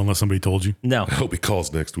never know unless somebody told you. No, I hope he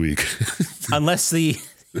calls next week. unless the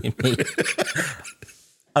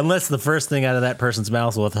first thing out of that person's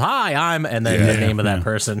mouth was "Hi, I'm," and then the name of that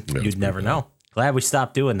person, you'd never know. Glad we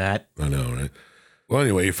stopped doing that. I know, right? Well,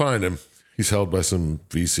 anyway, you find him. He's held by some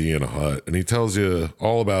VC in a hut, and he tells you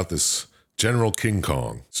all about this General King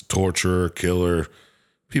Kong. It's a torturer, killer.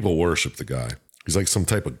 People worship the guy. He's like some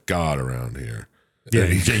type of god around here. Yeah,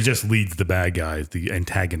 he just leads the bad guys, the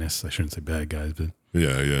antagonists. I shouldn't say bad guys, but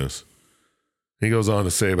Yeah, yes. He goes on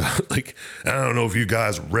to say about, like, I don't know if you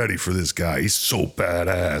guys are ready for this guy. He's so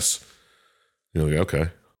badass. You're like, okay,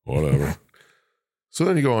 whatever. So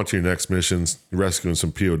then you go on to your next missions. You're rescuing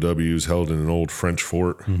some POWs held in an old French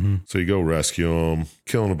fort. So you go rescue them,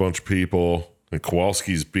 killing a bunch of people. And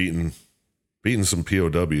Kowalski's beating some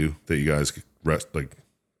POW that you guys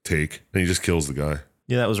take. And he just kills the guy.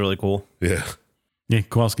 Yeah, that was really cool. Yeah. yeah,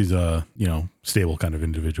 Kowalski's a stable kind of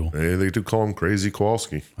individual. Hey, they do call him Crazy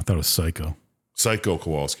Kowalski. I thought it was Psycho. Psycho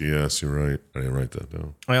Kowalski. Yes, you're right. I didn't write that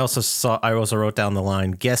down. I also wrote down the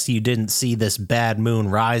line, guess you didn't see this bad moon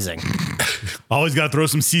rising. Always got to throw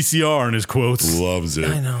some CCR in his quotes. Loves it.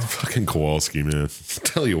 I know. Fucking Kowalski, man.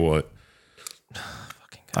 Tell you what.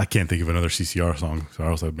 I can't think of another CCR song, so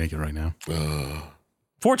else I'd make it right now.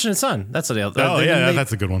 Fortunate Son. That's what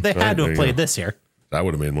That's a good one. They had to there have you played go. this here. That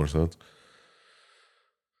would have made more sense.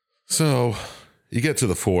 So you get to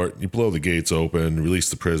the fort, you blow the gates open, release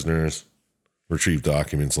the prisoners, retrieve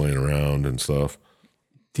documents laying around and stuff.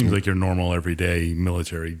 Seems like your normal everyday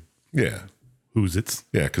military Yeah. who's it's.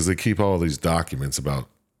 Yeah, because they keep all these documents about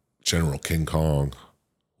General King Kong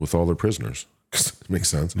with all their prisoners. Makes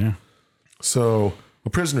sense. Yeah. So a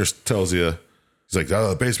prisoner tells you, he's like,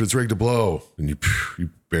 oh, the basement's rigged to blow. And you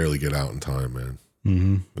barely get out in time, man.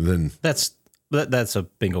 Mm-hmm. And then That's a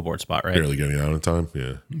bingo board spot, right? barely getting out in time.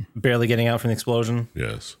 Yeah. Barely getting out from the explosion.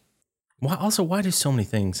 Yes. Why do so many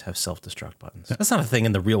things have self-destruct buttons? That's not a thing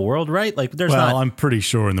in the real world, right? Like, I'm pretty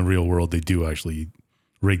sure in the real world they do actually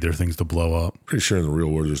rig their things to blow up. Pretty sure in the real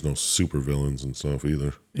world there's no super villains and stuff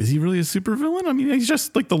either. Is he really a super villain? I mean, he's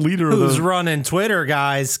just like the leader Who's of the... running Twitter,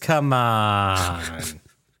 guys? Come on. I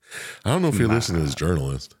don't know if you listen to this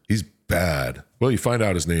journalist. He's bad. Well, you find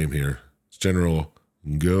out his name here. It's General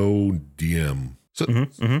Go DM.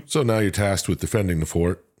 So now you're tasked with defending the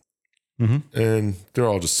fort. And they're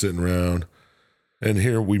all just sitting around. And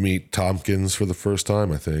here we meet Tompkins for the first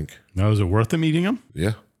time, I think. Now, is it worth it meeting him?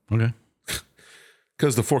 Yeah. Okay.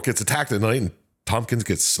 Because the fort gets attacked at night and Tompkins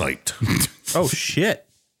gets sniped Oh, shit.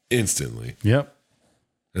 instantly. Yep.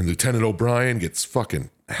 And Lieutenant O'Brien gets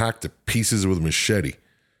fucking hacked to pieces with a machete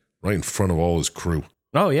right in front of all his crew.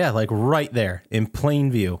 Oh, yeah, like right there in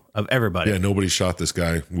plain view of everybody. Yeah, nobody shot this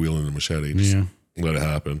guy wielding a machete. Just let it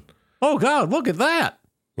happen. Oh, God, look at that.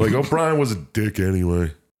 Like, O'Brien was a dick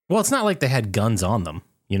anyway. Well, it's not like they had guns on them.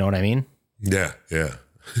 You know what I mean? Yeah, yeah.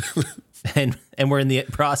 And we're in the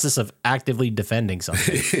process of actively defending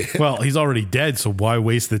something. Well, he's already dead, so why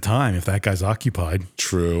waste the time if that guy's occupied?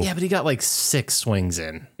 True. Yeah, but he got like 6 swings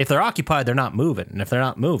in. If they're occupied, they're not moving. And if they're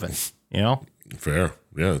not moving, you know? Fair.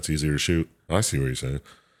 Yeah, it's easier to shoot. I see what you're saying.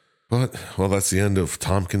 But, well, that's the end of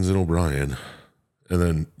Tompkins and O'Brien. And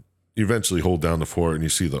then you eventually hold down the fort and you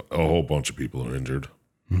see a whole bunch of people are injured.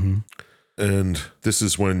 And this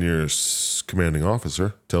is when your commanding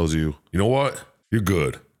officer tells you, you know what? You're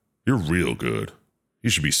good. You're real good. You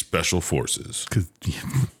should be special forces. Because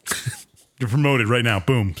you're promoted right now.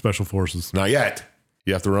 Boom, special forces. Not yet.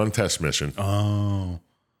 You have to run a test mission. Oh.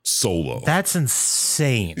 Solo. That's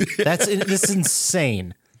insane. That's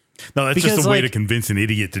insane. No, that's Because, just a way like- to convince an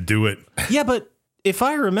idiot to do it. Yeah, but if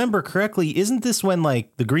I remember correctly, isn't this when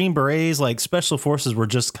like the Green Berets, like special forces were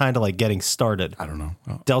just kind of like getting started? I don't know.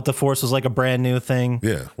 Oh. Delta Force was like a brand new thing.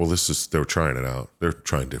 Yeah. Well, they were trying it out. They're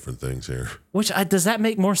trying different things here. Which does that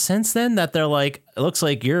make more sense then? That they're like, it looks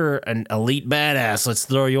like you're an elite badass. Let's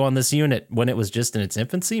throw you on this unit when it was just in its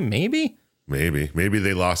infancy. Maybe Maybe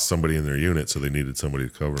they lost somebody in their unit, so they needed somebody to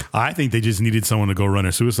cover. I think they just needed someone to go run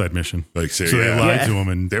a suicide mission. Like, say, so they lied to him,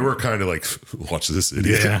 and they were kind of like, watch this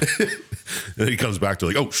idiot. Yeah. And he comes back to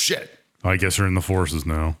like, oh shit. I guess they're in the forces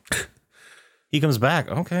now. he comes back.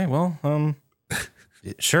 Okay, well,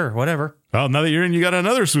 sure, whatever. Well, now that you're in, you got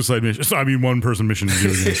another suicide mission. I mean, one person mission to do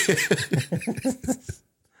again.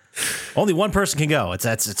 Only one person can go. It's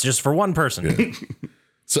just for one person. Yeah.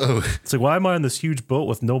 So it's like, why am I on this huge boat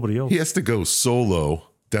with nobody else? he has to go solo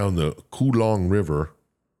down the Kulong River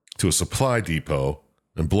to a supply depot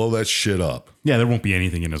and blow that shit up. Yeah, there won't be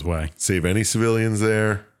anything in his way. Save any civilians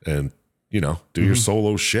there and, do your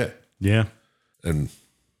solo shit. Yeah. And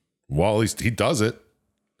while he does it,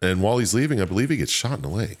 and while he's leaving, I believe he gets shot in the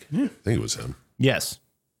leg. Yeah. I think it was him. Yes,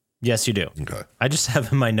 you do. Okay. I just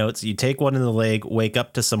have in my notes, you take one in the leg, wake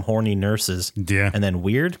up to some horny nurses. Yeah. And then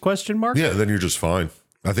weird question mark? Yeah, then you're just fine.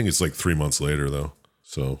 I think it's like 3 months later, though.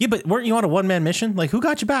 So Yeah, but weren't you on a one-man mission? Like, who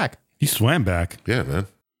got you back? He swam back. yeah, man.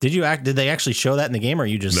 Did they actually show that in the game, or are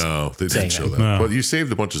you just No, they saying didn't show that. No. But you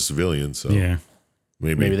saved a bunch of civilians, so Yeah.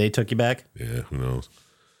 maybe they took you back? yeah, who knows?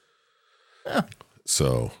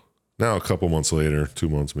 So now a couple months later, 2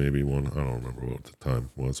 months, maybe one, I don't remember what the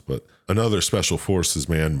time was, but another special forces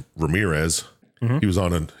man, Ramirez, he was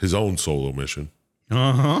on his own solo mission.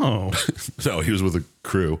 Oh. No, he was with a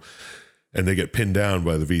crew, and they get pinned down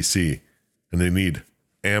by the VC, and they need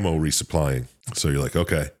ammo resupplying. So you're like,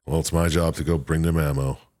 okay, well, it's my job to go bring them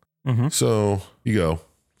ammo. So you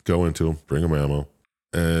go into them, bring them ammo,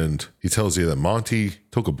 and he tells you that Monty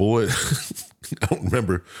took a bullet. I don't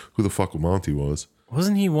remember who the fuck Monty was.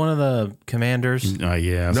 Wasn't he one of the commanders?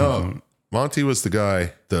 Yeah. No, Monty was the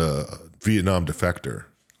guy, the Vietnam defector,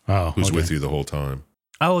 who's with you the whole time.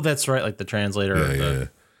 Oh, that's right, like the translator.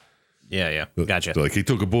 Yeah. Gotcha. So, like, he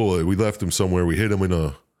took a bullet. We left him somewhere. We hit him in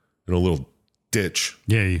a little ditch.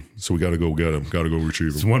 Yeah. So we got to go get him. Got to go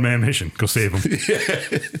retrieve It's him. a one-man mission. Go save him.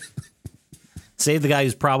 Save the guy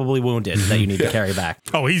who's probably wounded that you need to carry back.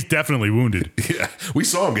 Oh, he's definitely wounded. Yeah, we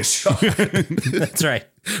saw him get shot. That's right.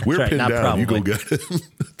 We're That's right, pinned not down. You probably. go get him.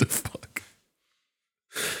 What the fuck?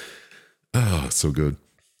 Oh, so good.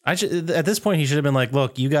 At this point, he should have been like,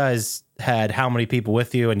 look, you guys had how many people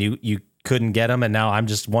with you, and you couldn't get them, and now I'm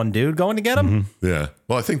just one dude going to get them? Yeah.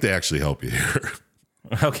 Well, I think they actually help you here.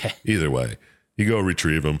 Okay. Either way, you go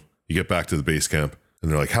retrieve him. You get back to the base camp, and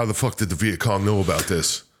they're like, how the fuck did the Viet Cong know about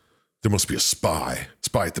this? There must be a spy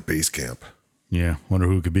at the base camp. Yeah. Wonder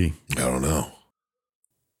who it could be. I don't know.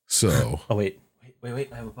 So. Oh, wait. I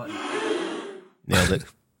have a button. Nailed it.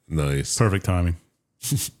 Nice. Perfect timing.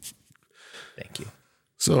 Thank you.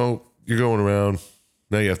 So you're going around.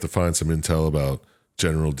 Now you have to find some intel about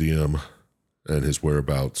General Diem and his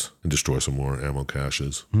whereabouts and destroy some more ammo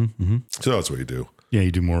caches. So that's what you do. Yeah,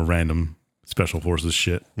 you do more random special forces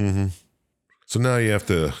shit. So now you have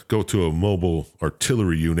to go to a mobile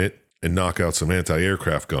artillery unit and knock out some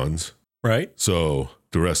anti-aircraft guns. Right. So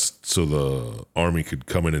the army could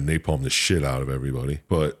come in and napalm the shit out of everybody.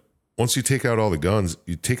 But once you take out all the guns,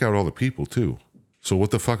 you take out all the people too. So what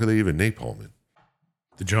the fuck are they even napalming?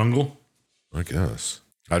 The jungle? I guess.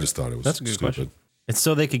 I just thought it was That's a good stupid. question. It's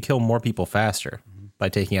so they could kill more people faster by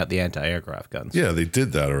taking out the anti-aircraft guns. Yeah, they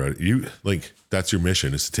did that already. That's your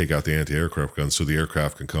mission, is to take out the anti-aircraft guns so the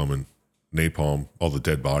aircraft can come and napalm all the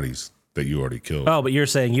dead bodies that you already killed. Oh, but you're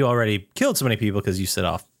saying you already killed so many people because you set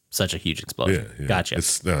off such a huge explosion. Yeah. Gotcha.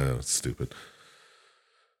 It's stupid.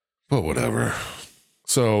 But whatever.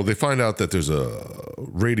 So they find out that there's a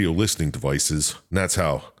radio listening devices, and that's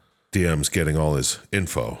how DM's getting all his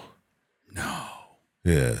info. No.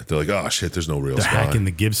 Yeah, they're like, oh shit, there's no real They're spy. hacking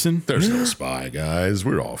the Gibson? There's no spy, guys.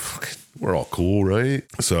 We're all cool, right?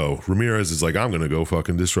 So Ramirez is like, I'm gonna go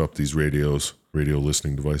fucking disrupt these radio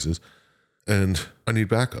listening devices, and I need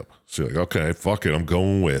backup. So you're like, okay, fuck it, I'm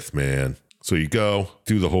going with, man. So you go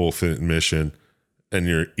do the whole mission, and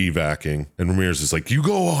you're evacing, and Ramirez is like, you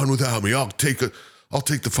go on without me. I'll take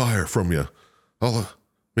the fire from you. I'll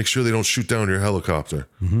make sure they don't shoot down your helicopter.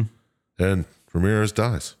 And Ramirez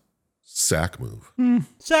dies. Sack move.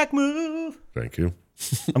 Sack move. Thank you.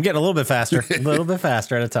 I'm getting a little bit faster. A little bit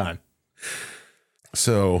faster at a time.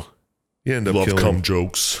 So you end up Love killing. cum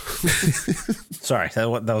jokes. Sorry, that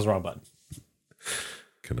was the wrong button.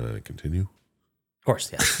 Can I continue? Of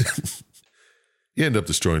course, yeah. You end up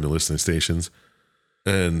destroying the listening stations,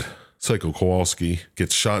 and Psycho Kowalski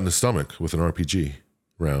gets shot in the stomach with an RPG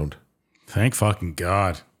round. Thank fucking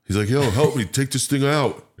God. He's like, yo, help me, take this thing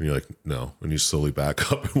out. And you're like, no. And you slowly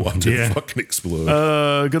back up and watch it fucking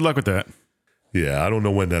explode. Good luck with that. Yeah, I don't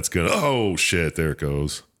know when that's going to. Oh, shit, there it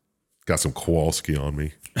goes. Got some Kowalski on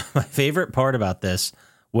me. My favorite part about this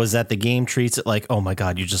was that the game treats it like, oh my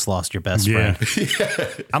God, you just lost your best friend.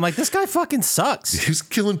 I'm like, this guy fucking sucks. He's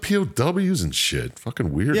killing POWs and shit.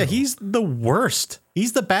 Fucking weird. Yeah, he's the worst.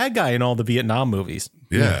 He's the bad guy in all the Vietnam movies.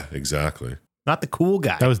 Yeah, exactly. Not the cool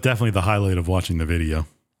guy. That was definitely the highlight of watching the video.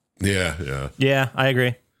 Yeah. Yeah, I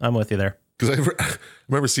agree. I'm with you there. Because I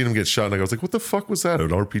remember seeing him get shot and I was like, what the fuck was that?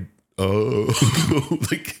 An RP? Oh,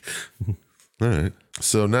 like, all right.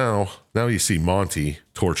 So now you see Monty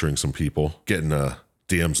torturing some people, getting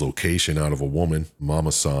DM's location out of a woman,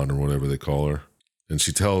 Mama-san or whatever they call her. And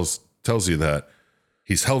she tells you that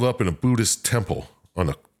he's held up in a Buddhist temple on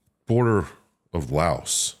the border of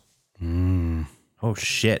Laos. Oh,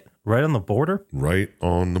 shit. Right on the border? Right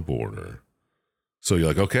on the border. So you're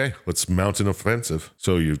like, okay, let's mount an offensive.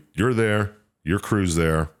 So you're there, your crew's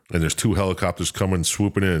there, and there's 2 helicopters coming,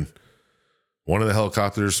 swooping in. One of the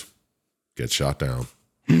helicopters gets shot down.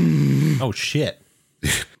 Oh, shit.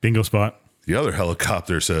 Bingo spot. The other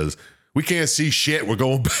helicopter says, we can't see shit, we're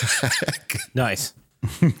going back. Nice.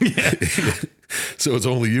 So it's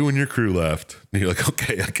only you and your crew left. And you're like,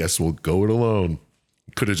 okay, I guess we'll go it alone.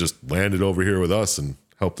 Could have just landed over here with us and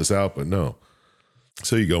helped us out, but no.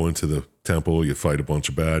 So you go into the temple, you fight a bunch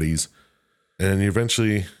of baddies, and you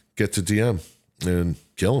eventually get to DM and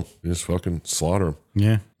kill him. You just fucking slaughter him.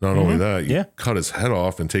 Yeah. Not only that, you cut his head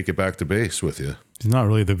off and take it back to base with you. He's not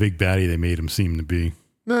really the big baddie they made him seem to be.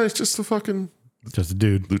 No, it's just a fucking Just a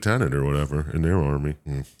dude. lieutenant or whatever in their army.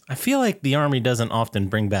 I feel like the army doesn't often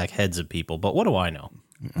bring back heads of people, but what do I know?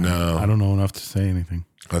 No, I don't know enough to say anything.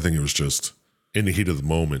 I think it was just in the heat of the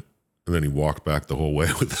moment, and then he walked back the whole way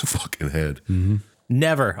with the fucking head. Mm-hmm.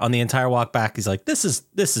 Never on the entire walk back. He's like, this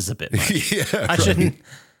is a bit much. Yeah,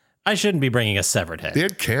 I shouldn't be bringing a severed head. They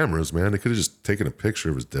had cameras, man. They could have just taken a picture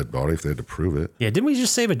of his dead body if they had to prove it. Yeah, didn't we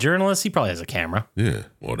just save a journalist? He probably has a camera. Yeah,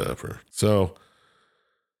 whatever. So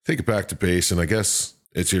take it back to base, and I guess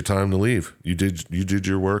it's your time to leave. You did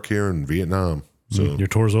your work here in Vietnam. So Your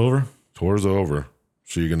tour's over? tour's over.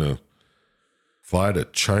 So you're gonna fly to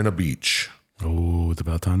China Beach. Oh, it's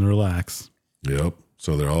about time to relax. Yep.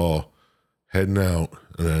 So they're all heading out,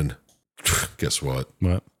 and then guess what?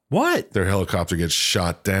 What? Their helicopter gets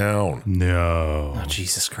shot down. No. Oh,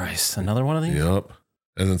 Jesus Christ. Another one of these? Yep.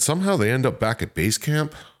 And then somehow they end up back at base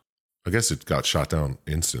camp. I guess it got shot down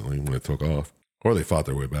instantly when it took off. Or they fought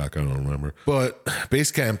their way back. I don't remember. But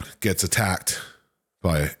base camp gets attacked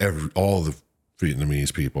by all the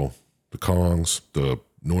Vietnamese people. The Kongs, the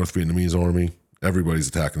North Vietnamese army. Everybody's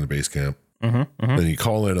attacking the base camp. Then you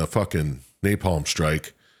call in a fucking napalm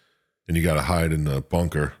strike, and you got to hide in the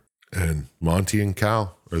bunker. And Monty and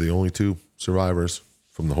Cal are the only 2 survivors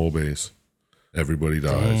from the whole base. Everybody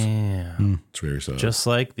dies. Damn. It's very sad. Just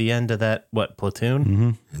like the end of that,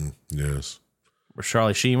 Platoon? Yes. Where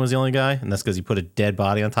Charlie Sheen was the only guy, and that's because he put a dead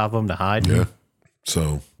body on top of him to hide? Yeah.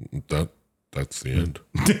 So that's the end.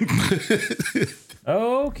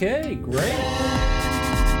 Okay, great.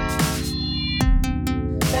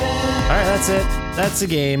 All right, that's it. That's the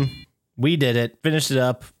game. We did it. Finished it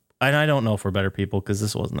up. And I don't know if we're better people because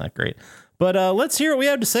this wasn't that great. But let's hear what we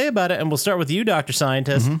have to say about it, and we'll start with you, Dr.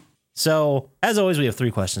 Syintist. So, as always, we have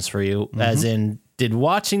 3 questions for you. As in, did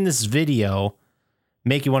watching this video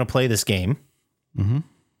make you want to play this game?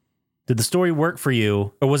 Did the story work for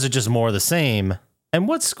you, or was it just more of the same? And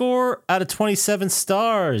what score out of 27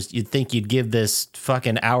 stars you'd think you'd give this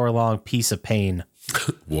fucking hour-long piece of pain?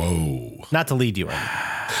 Whoa. Not to lead you in.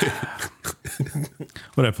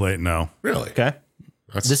 Would I play it? No. Really? Okay.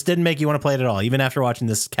 This didn't make you want to play it at all, even after watching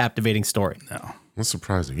this captivating story. No. That's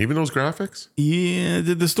surprising. Even those graphics? Yeah.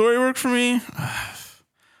 Did the story work for me?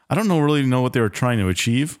 I don't really know what they were trying to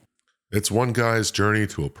achieve. It's one guy's journey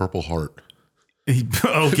to a purple heart.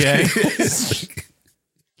 Okay.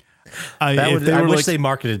 I wish they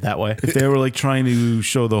marketed it that way. If they were like trying to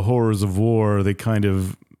show the horrors of war, they kind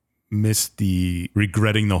of missed the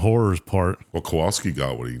regretting the horrors part. Well, Kowalski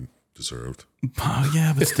got what he deserved. Oh,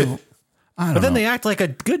 yeah, but still. I don't But then know. they act like a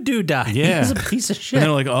good dude died. Yeah. He was a piece of shit. And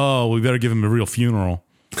they're like, oh, we better give him a real funeral.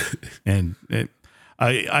 And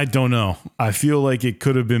I don't know. I feel like it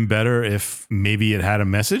could have been better if maybe it had a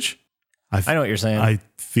message. I know what you're saying. I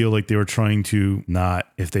feel like they were trying to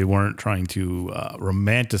if they weren't trying to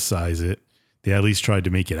romanticize it, they at least tried to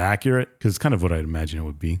make it accurate, because it's kind of what I'd imagine it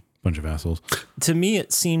would be. Bunch of assholes. To me,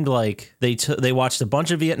 it seemed like they watched a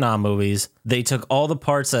bunch of Vietnam movies. They took all the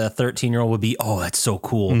parts that a 13-year-old would be, oh, that's so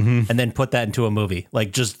cool, and then put that into a movie.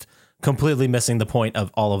 Like, just completely missing the point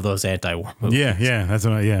of all of those anti-war movies. Yeah, that's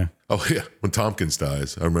what yeah. Oh, yeah. When Tompkins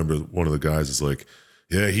dies, I remember one of the guys is like,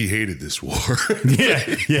 yeah, he hated this war.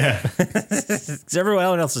 Yeah. Because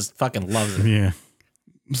everyone else just fucking loves it. Yeah.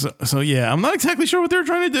 So yeah, I'm not exactly sure what they're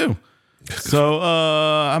trying to do. So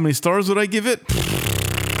how many stars would I give it?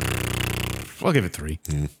 I'll give it 3.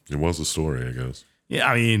 It was a story, I guess. Yeah,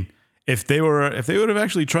 I mean, if they would have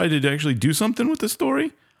actually tried to actually do something with the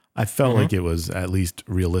story, I felt like it was at least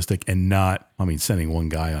realistic and not, I mean, sending one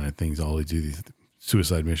guy on it things all they do these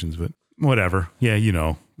suicide missions, but whatever.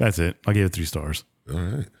 Yeah, that's it. I'll give it 3 stars. All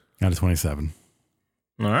right. Out of 27.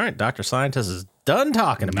 All right, Dr. Syintist is done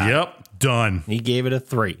talking about it. Yep, done. He gave it a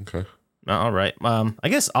 3. Okay. All right. I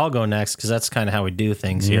guess I'll go next because that's kind of how we do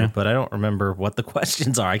things Yeah. here, but I don't remember what the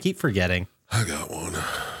questions are. I keep forgetting. I got one.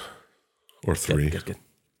 Or 3. Good.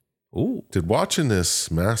 Ooh. Did watching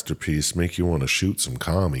this masterpiece make you want to shoot some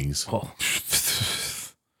commies? Oh.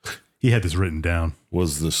 He had this written down.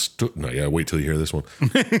 Was the no, yeah, wait till you hear this one.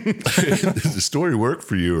 Did the story work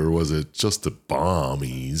for you, or was it just the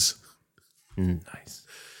bombies? Nice.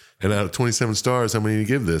 And out of 27 stars, how many do you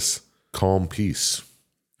give this? Calm Peace.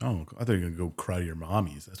 Oh, I thought you were going to go cry to your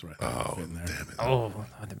mommies. That's what I thought. Oh, Damn it. Oh,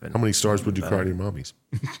 that'd have been How many stars would you cry to your mommies?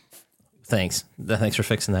 Thanks. Thanks for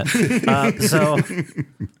fixing that. So,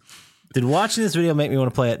 did watching this video make me want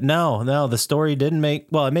to play it? No. The story didn't make.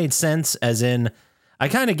 Well, it made sense, as in, I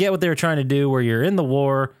kind of get what they were trying to do. Where you're in the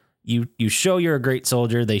war, you show you're a great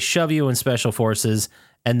soldier. They shove you in special forces,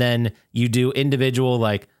 and then you do individual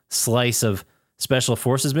like slice of special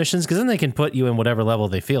forces missions, because then they can put you in whatever level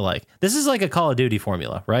they feel like. This is like a Call of Duty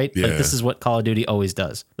formula, right? Yeah. Like, this is what Call of Duty always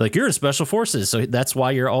does. Like, you're in special forces, so that's why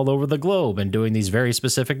you're all over the globe and doing these very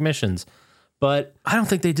specific missions. But I don't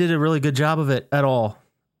think they did a really good job of it at all.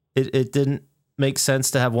 It didn't make sense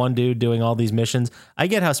to have one dude doing all these missions. I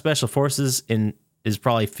get how special forces is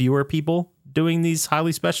probably fewer people doing these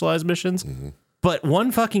highly specialized missions. But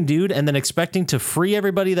one fucking dude, and then expecting to free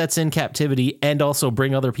everybody that's in captivity and also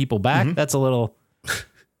bring other people back, that's a little...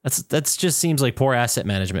 That's just seems like poor asset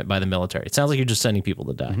management by the military. It sounds like you're just sending people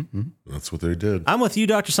to die. That's what they did. I'm with you,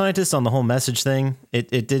 Dr. Syintist, on the whole message thing. It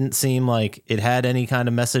didn't seem like it had any kind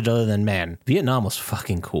of message other than, man, Vietnam was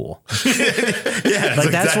fucking cool. Yeah, Like,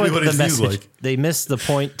 that's exactly what it the seems message. like. They missed the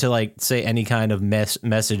point to like say any kind of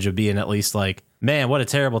message of being at least like, man, what a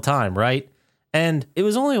terrible time, right? And it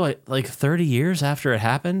was only like 30 years after it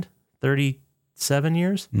happened, 37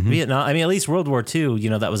 years. Vietnam. I mean, at least World War II,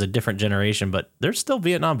 that was a different generation, but there's still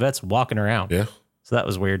Vietnam vets walking around. Yeah. So that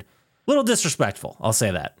was weird. A little disrespectful. I'll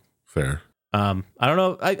say that. Fair. I don't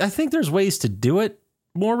know. I think there's ways to do it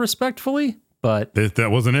more respectfully, but That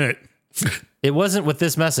wasn't it. it wasn't with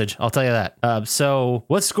this message. I'll tell you that. So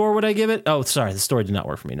what score would I give it? Oh, sorry. The story did not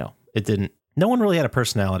work for me. No, it didn't. No one really had a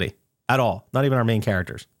personality at all. Not even our main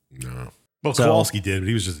characters. No. Well, So- Kowalski did, but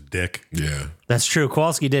he was just a dick. Yeah. That's true.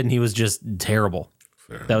 Kowalski did, and he was just terrible.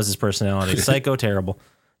 Fair. That was his personality. Psycho terrible.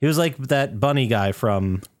 He was like that bunny guy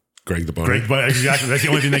from Greg the Bunny. Great, but exactly. That's the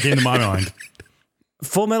only thing that came to my mind.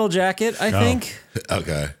 Full Metal Jacket, I think.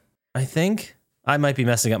 Okay. I might be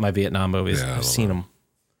messing up my Vietnam movies. Yeah, I I've don't seen them.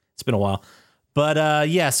 It's been a while. But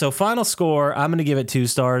yeah, so final score, I'm going to give it 2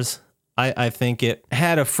 stars. I think it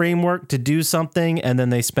had a framework to do something, and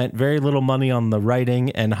then they spent very little money on the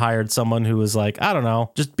writing and hired someone who was like, I don't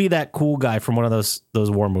know, just be that cool guy from one of those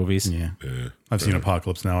war movies. Yeah. Yeah. I've seen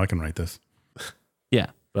Apocalypse Now. I can write this.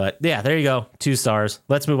 Yeah. But yeah, there you go. 2 stars.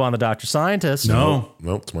 Let's move on to Dr. Syintist. No.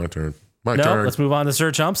 Nope, it's my turn. My No, turn. let's move on to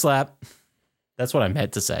Sir Chump Slap. That's what I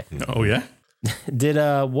meant to say. Oh, yeah? Did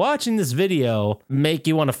watching this video make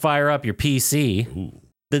you want to fire up your PC? Ooh.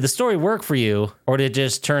 Did the story work for you, or did it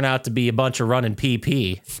just turn out to be a bunch of running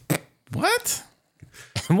PP? What?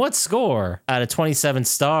 And what score out of 27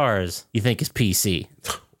 stars you think is PC?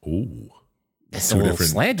 Ooh. It's a little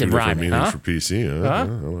slanted rhyming, meanings huh? for PC. Huh? Huh? I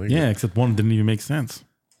like Yeah, it. except one didn't even make sense.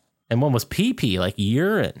 And one was PP, like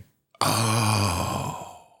urine.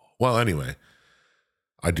 Oh. Well, anyway,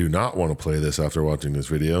 I do not want to play this after watching this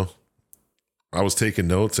video. I was taking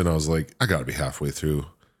notes and I was like, I got to be halfway through.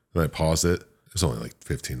 And I paused it. It was only like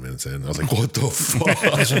 15 minutes in. I was like, what the fuck?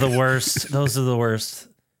 Those are the worst. Those are the worst.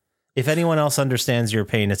 If anyone else understands your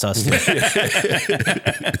pain, it's us.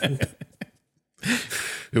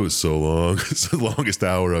 It was so long. It's the longest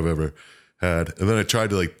hour I've ever had. And then I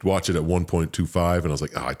tried to like watch it at 1.25 and I was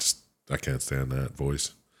like, oh, I can't stand that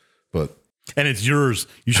voice. But And it's yours.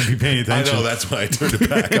 You should be paying I attention. know, that's why I turned it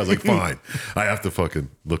back. I was like, fine, I have to fucking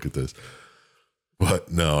look at this. But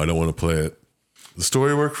no, I don't want to play it. The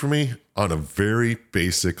story worked for me on a very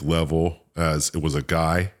basic level, as it was a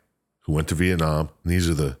guy who went to Vietnam. And these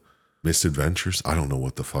are the misadventures. I don't know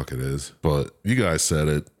what the fuck it is, but you guys said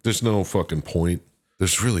it. There's no fucking point.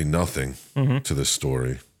 There's really nothing to this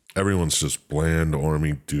story. Everyone's just bland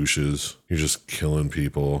army douches. You're just killing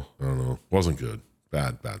people. I don't know. Wasn't good.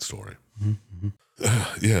 Bad story.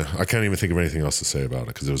 Yeah, I can't even think of anything else to say about it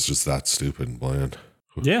because it was just that stupid and bland.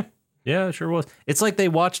 Yeah, it sure was. It's like they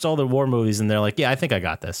watched all the war movies and they're like, yeah, I think I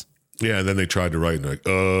got this. Yeah, and then they tried to write and like,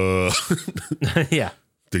 Yeah.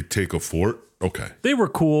 They take a fort? Okay. They were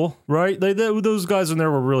cool, right? Those guys in there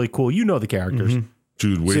were really cool. You know the characters.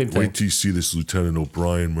 Dude, Same thing. wait till you see this Lieutenant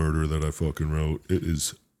O'Brien murder that I fucking wrote. It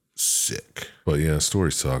is sick. But yeah,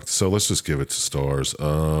 story sucked. So let's just give it to stars.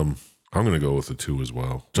 I'm going to go with a 2 as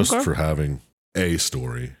well. Just for having a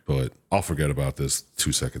story. But I'll forget about this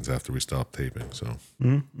 2 seconds after we stop taping. So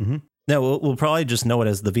No, we'll probably just know it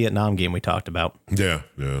as the Vietnam game we talked about. yeah.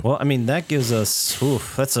 Well, I mean, that gives us,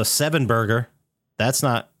 that's a 7 burger. That's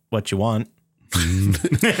not what you want.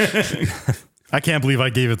 I can't believe I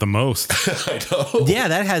gave it the most. I know. Yeah,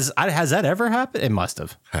 has that ever happened? It must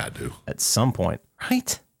have Had to. at some point,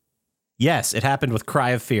 right? Yes, it happened with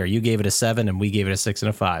Cry of Fear. You gave it a 7 and we gave it a 6 and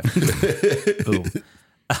a 5. Boom.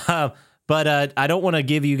 But I don't want to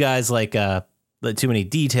give you guys like too many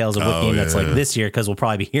details of what game that's like this year because we'll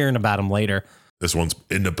probably be hearing about them later. This one's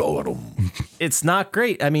in the bottom. It's not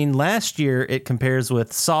great. I mean, last year it compares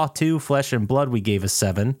with Saw 2 Flesh and Blood. We gave a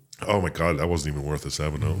 7. Oh my God, that wasn't even worth a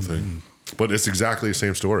 7, I don't think. But it's exactly the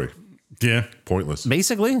same story. Yeah. Pointless.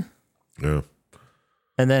 Basically. Yeah.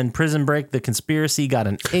 And then Prison Break, The Conspiracy got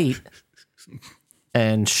an 8.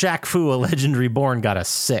 And Shaq Fu, A Legend Reborn got a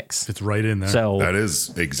 6. It's right in there. So That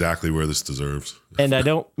is exactly where this deserves. and I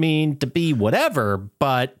don't mean to be whatever,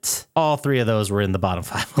 but all 3 of those were in the bottom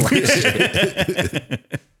 5 last year.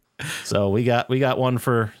 So we got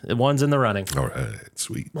one's in the running. All right,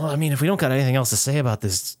 sweet. Well, I mean, if we don't got anything else to say about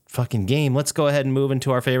this fucking game, let's go ahead and move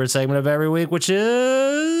into our favorite segment of every week, which is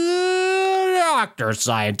Dr.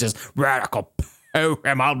 Scientist Radical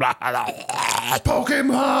Pokemon.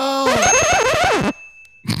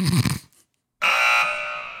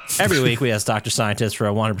 Every week we ask Dr. Scientist for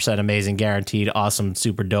a 100% amazing, guaranteed, awesome,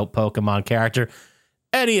 super dope Pokemon character,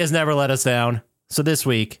 and he has never let us down. So this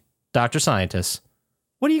week, Dr. Scientist,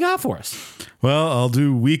 what do you got for us? Well, I'll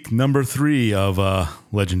do week number 3 of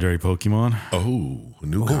legendary Pokemon. Oh, a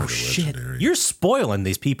new kind of Shit, legendary. you're spoiling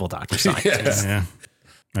these people, Dr. Scientist. Yeah,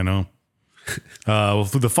 I know. Well,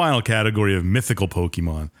 for the final category of mythical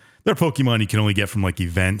Pokemon, they're Pokemon you can only get from like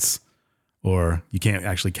events, or you can't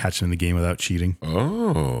actually catch them in the game without cheating.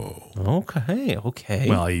 Oh, Okay.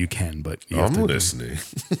 Well, you can, but you have I'm to, listening.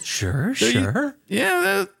 Sure.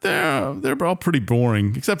 yeah, they're all pretty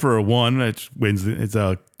boring, except for one that wins. It's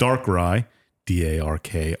a Darkrai,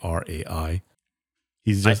 Darkrai.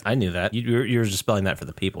 He's just I knew that. You were just spelling that for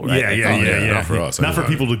the people, right? yeah. Not for us. I Not know for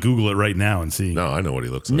people to Google it right now and see. No, I know what he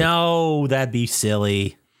looks like. No, that'd be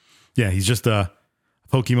silly. Yeah, he's just a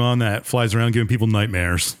Pokemon that flies around giving people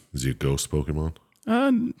nightmares. Is he a ghost Pokemon?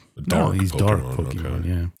 No, dark he's dark Pokemon, Pokemon.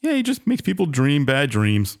 okay. Yeah, he just makes people dream bad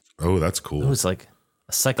dreams. Oh, that's It cool. was like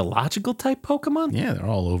a psychological type Pokemon. Yeah, they're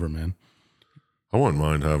all over, man. I wouldn't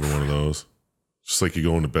mind having one of those. Just like you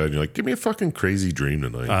go into bed and you're like, give me a fucking crazy dream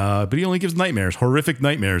tonight. But he only gives nightmares, horrific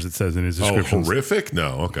nightmares. It says in his description. Horrific?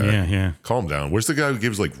 No, okay. Yeah. Calm down. Where's the guy who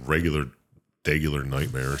gives like regular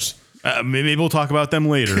nightmares? Maybe we'll talk about them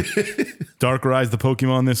later. Darkrai's the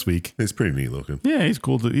Pokemon this week. He's pretty neat looking. Yeah, he's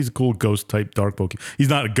cool. He's a cool ghost type dark Pokemon. He's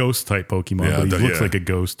not a ghost type Pokemon, Yeah, but he looks yeah. like a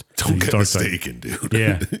ghost. Don't He's get dark type. mistaken, dude.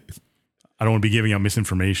 Yeah. I don't want to be giving out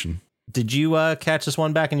misinformation. Did you catch this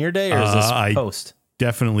one back in your day, or is this I- post?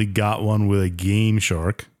 Definitely got one with a Game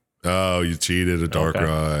Shark. Oh, you cheated a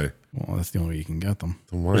Darkrai. Well, that's the only way you can get them.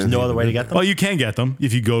 There's no other way to get them. Well, you can get them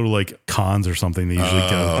if you go to like cons or something. They usually get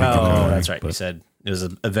them. Oh, that's right. You said it was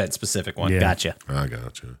an event specific one. Yeah. Gotcha. I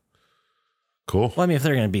gotcha. Cool. Well, I mean, if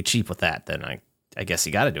they're going to be cheap with that, then I guess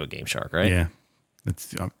you got to do a Game Shark, right? Yeah,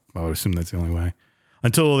 that's. I would assume that's the only way.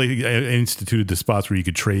 Until they instituted the spots where you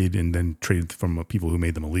could trade and then trade from people who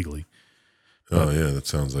made them illegally. Oh, yeah. That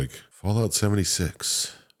sounds like Fallout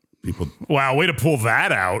 76. Wow, way to pull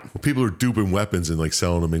that out. People are duping weapons and like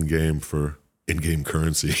selling them in game for in-game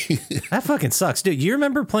currency. That fucking sucks, dude. You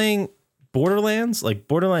remember playing Borderlands, like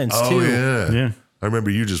Borderlands 2? Oh, yeah. Yeah. I remember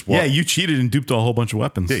you just Yeah, you cheated and duped a whole bunch of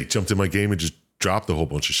weapons. He jumped in my game and just dropped a whole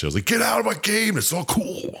bunch of shells. Like, get out of my game. It's all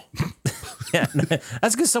cool. Yeah,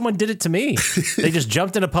 that's because someone did it to me. They just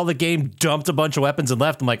jumped in a public game, dumped a bunch of weapons, and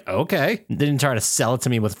left. I'm like, okay. They didn't try to sell it to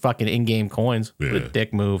me with fucking in-game coins. What a Yeah.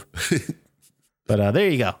 dick move. But there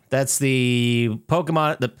you go. That's the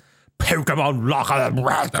Pokemon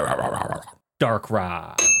Pokemon Dark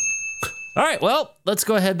Rock. All right, well, let's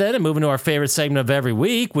go ahead then and move into our favorite segment of every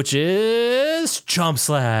week, which is Chump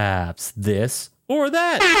Slaps. This or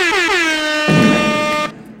that.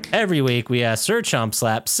 Every week, we ask Sir Chump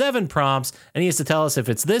Slap 7 prompts, and he has to tell us if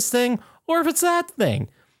it's this thing or if it's that thing.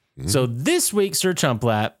 So this week, Sir Chump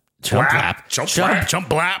Slap, Chump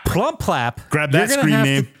Blap. Plump Plap. Grab that screen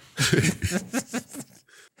name.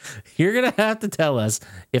 You're going to have to tell us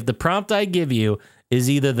if the prompt I give you is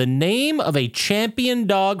either the name of a champion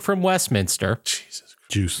dog from Westminster. Jesus.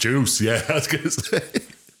 Juice. Yeah, I was going to say.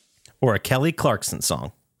 Or a Kelly Clarkson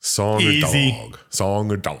song. Song Easy. or dog.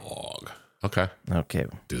 Song or dog. Okay. Okay.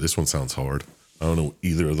 Dude, this one sounds hard. I don't know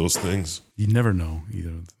either of those things. You never know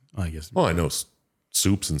either. I guess. Well, I know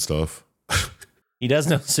soups and stuff. He does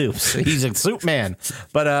know soups. He's a soup man.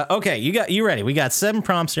 But okay, you ready? We got 7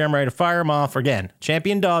 prompts here. I'm ready to fire them off. Again,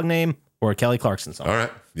 champion dog name or a Kelly Clarkson song. All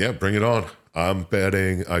right. Yeah, bring it on. I'm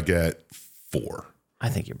betting I get 4. I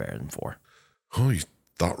think you're better than 4. Oh, you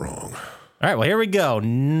thought wrong. All right, well, here we go.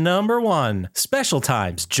 Number 1, Special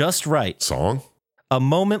Times, Just Right. Song? A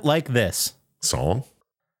Moment Like This. Song?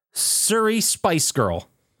 Surrey Spice Girl.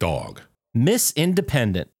 Dog. Miss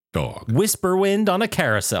Independent. Dog. Whisper Wind on a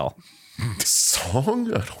Carousel. Song?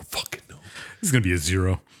 I don't fucking know. This is going to be a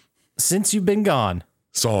 0. Since You've Been Gone.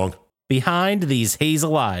 Song. Behind These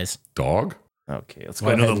Hazel Eyes. Dog? Okay, let's go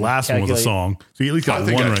Well, I know ahead the and last one was a calculate. song. So you at least got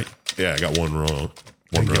one right. Yeah, I got one wrong. I One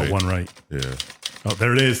think you right. got one right. Yeah. Oh,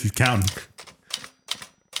 there it is. He's counting.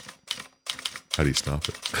 How do you stop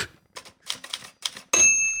it?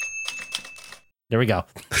 There we go.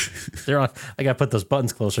 They're on. I got to put those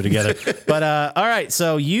buttons closer together. But all right,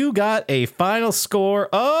 so you got a final score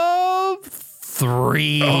of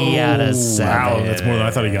 3 out of 7. Wow, that's more than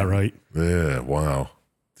I thought he got right. Yeah, wow.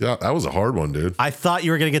 Yeah, that was a hard one, dude. I thought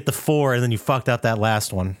you were going to get the 4, and then you fucked up that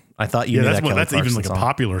last one. I thought you Yeah, knew that's that Kelly that's even Clarkson like song. a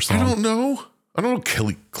popular song. I don't know. I don't know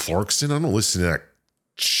Kelly Clarkson. I don't listen to that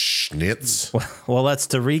schnitz. Well, let's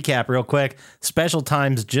to recap real quick. Special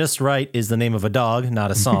Times Just Right is the name of a dog, not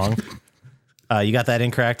a song. You got that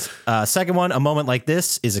incorrect. Second one, A Moment Like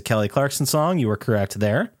This is a Kelly Clarkson song. You were correct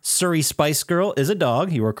there. Surrey Spice Girl is a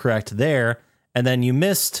dog. You were correct there. And then you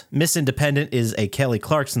missed Miss Independent is a Kelly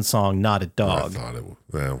Clarkson song, not a I dog. thought it was.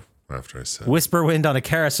 Well, after I said Whisper Wind on a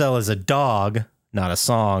Carousel is a dog, not a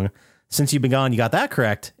song. Since You've Been Gone, you got that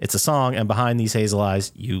correct. It's a song. And Behind These Hazel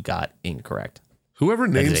Eyes, you got incorrect. whoever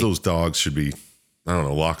names is those dogs should be, I don't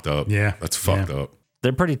know, locked up. Yeah. That's fucked up.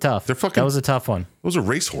 They're pretty tough. They're fucking- That was a tough one. Those are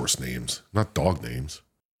racehorse names, not dog names.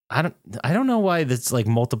 I don't know why that's like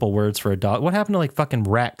multiple words for a dog. What happened to like fucking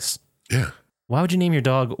Rex? Yeah. Why would you name your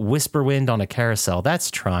dog Whisper Wind on a Carousel? That's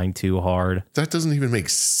trying too hard. That doesn't even make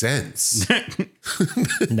sense.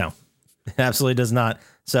 No, it absolutely does not.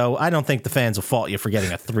 So I don't think the fans will fault you for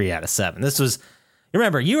getting a 3 out of 7. This was,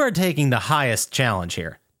 remember, you are taking the highest challenge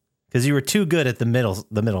here because you were too good at the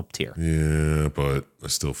middle tier. Yeah, but I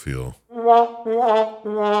still feel.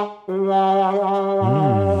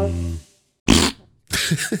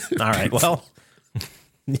 All right, well,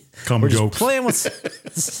 Come we're just jokes. playing with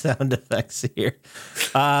sound effects here.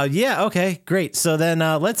 Yeah, okay, great. So then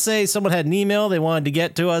let's say someone had an email they wanted to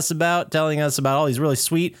get to us about, telling us about all these really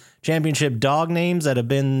sweet championship dog names that have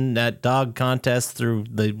been at dog contests through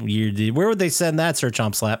the year. Where would they send that, Sir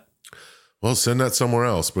Chump Slap? Well, send that somewhere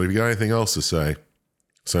else. But if you got anything else to say,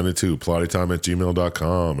 send it to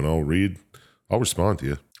plottytime@gmail.com and I'll respond to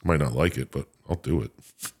you. I might not like it, but I'll do it.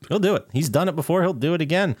 He'll do it. He's done it before. He'll do it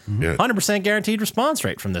again. Yeah. 100% guaranteed response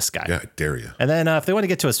rate from this guy. Yeah, I dare you. And then if they want to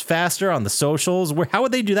get to us faster on the socials, how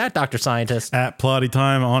would they do that, Dr. Scientist? At Plotty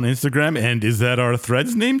Time on Instagram. And is that our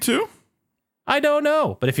threads name too? I don't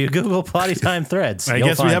know. But if you Google Plotty Time Threads, I you'll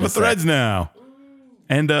guess we find have a us there. threads now.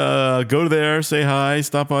 And go there, say hi,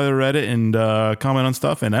 stop by the Reddit, and comment on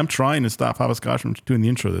stuff. And I'm trying to stop Poppascotch from doing the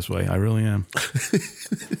intro this way. I really am.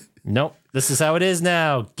 Nope. This is how it is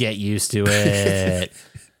now. Get used to it.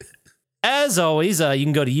 As always, you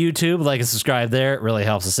can go to YouTube, like and subscribe there. It really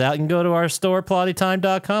helps us out. You can go to our store,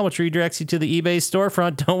 plottytime.com, which redirects you to the eBay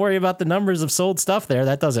storefront. Don't worry about the numbers of sold stuff there.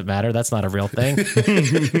 That doesn't matter. That's not a real thing.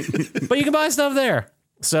 But you can buy stuff there.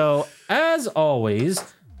 So, as always,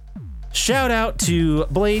 shout out to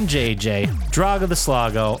Blaine JJ, Drago the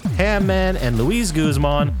Slago, Hamman, and Luis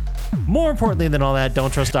Guzman. More importantly than all that,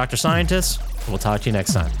 don't trust Dr. Scientist. We'll talk to you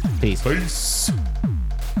next time. Peace. Peace.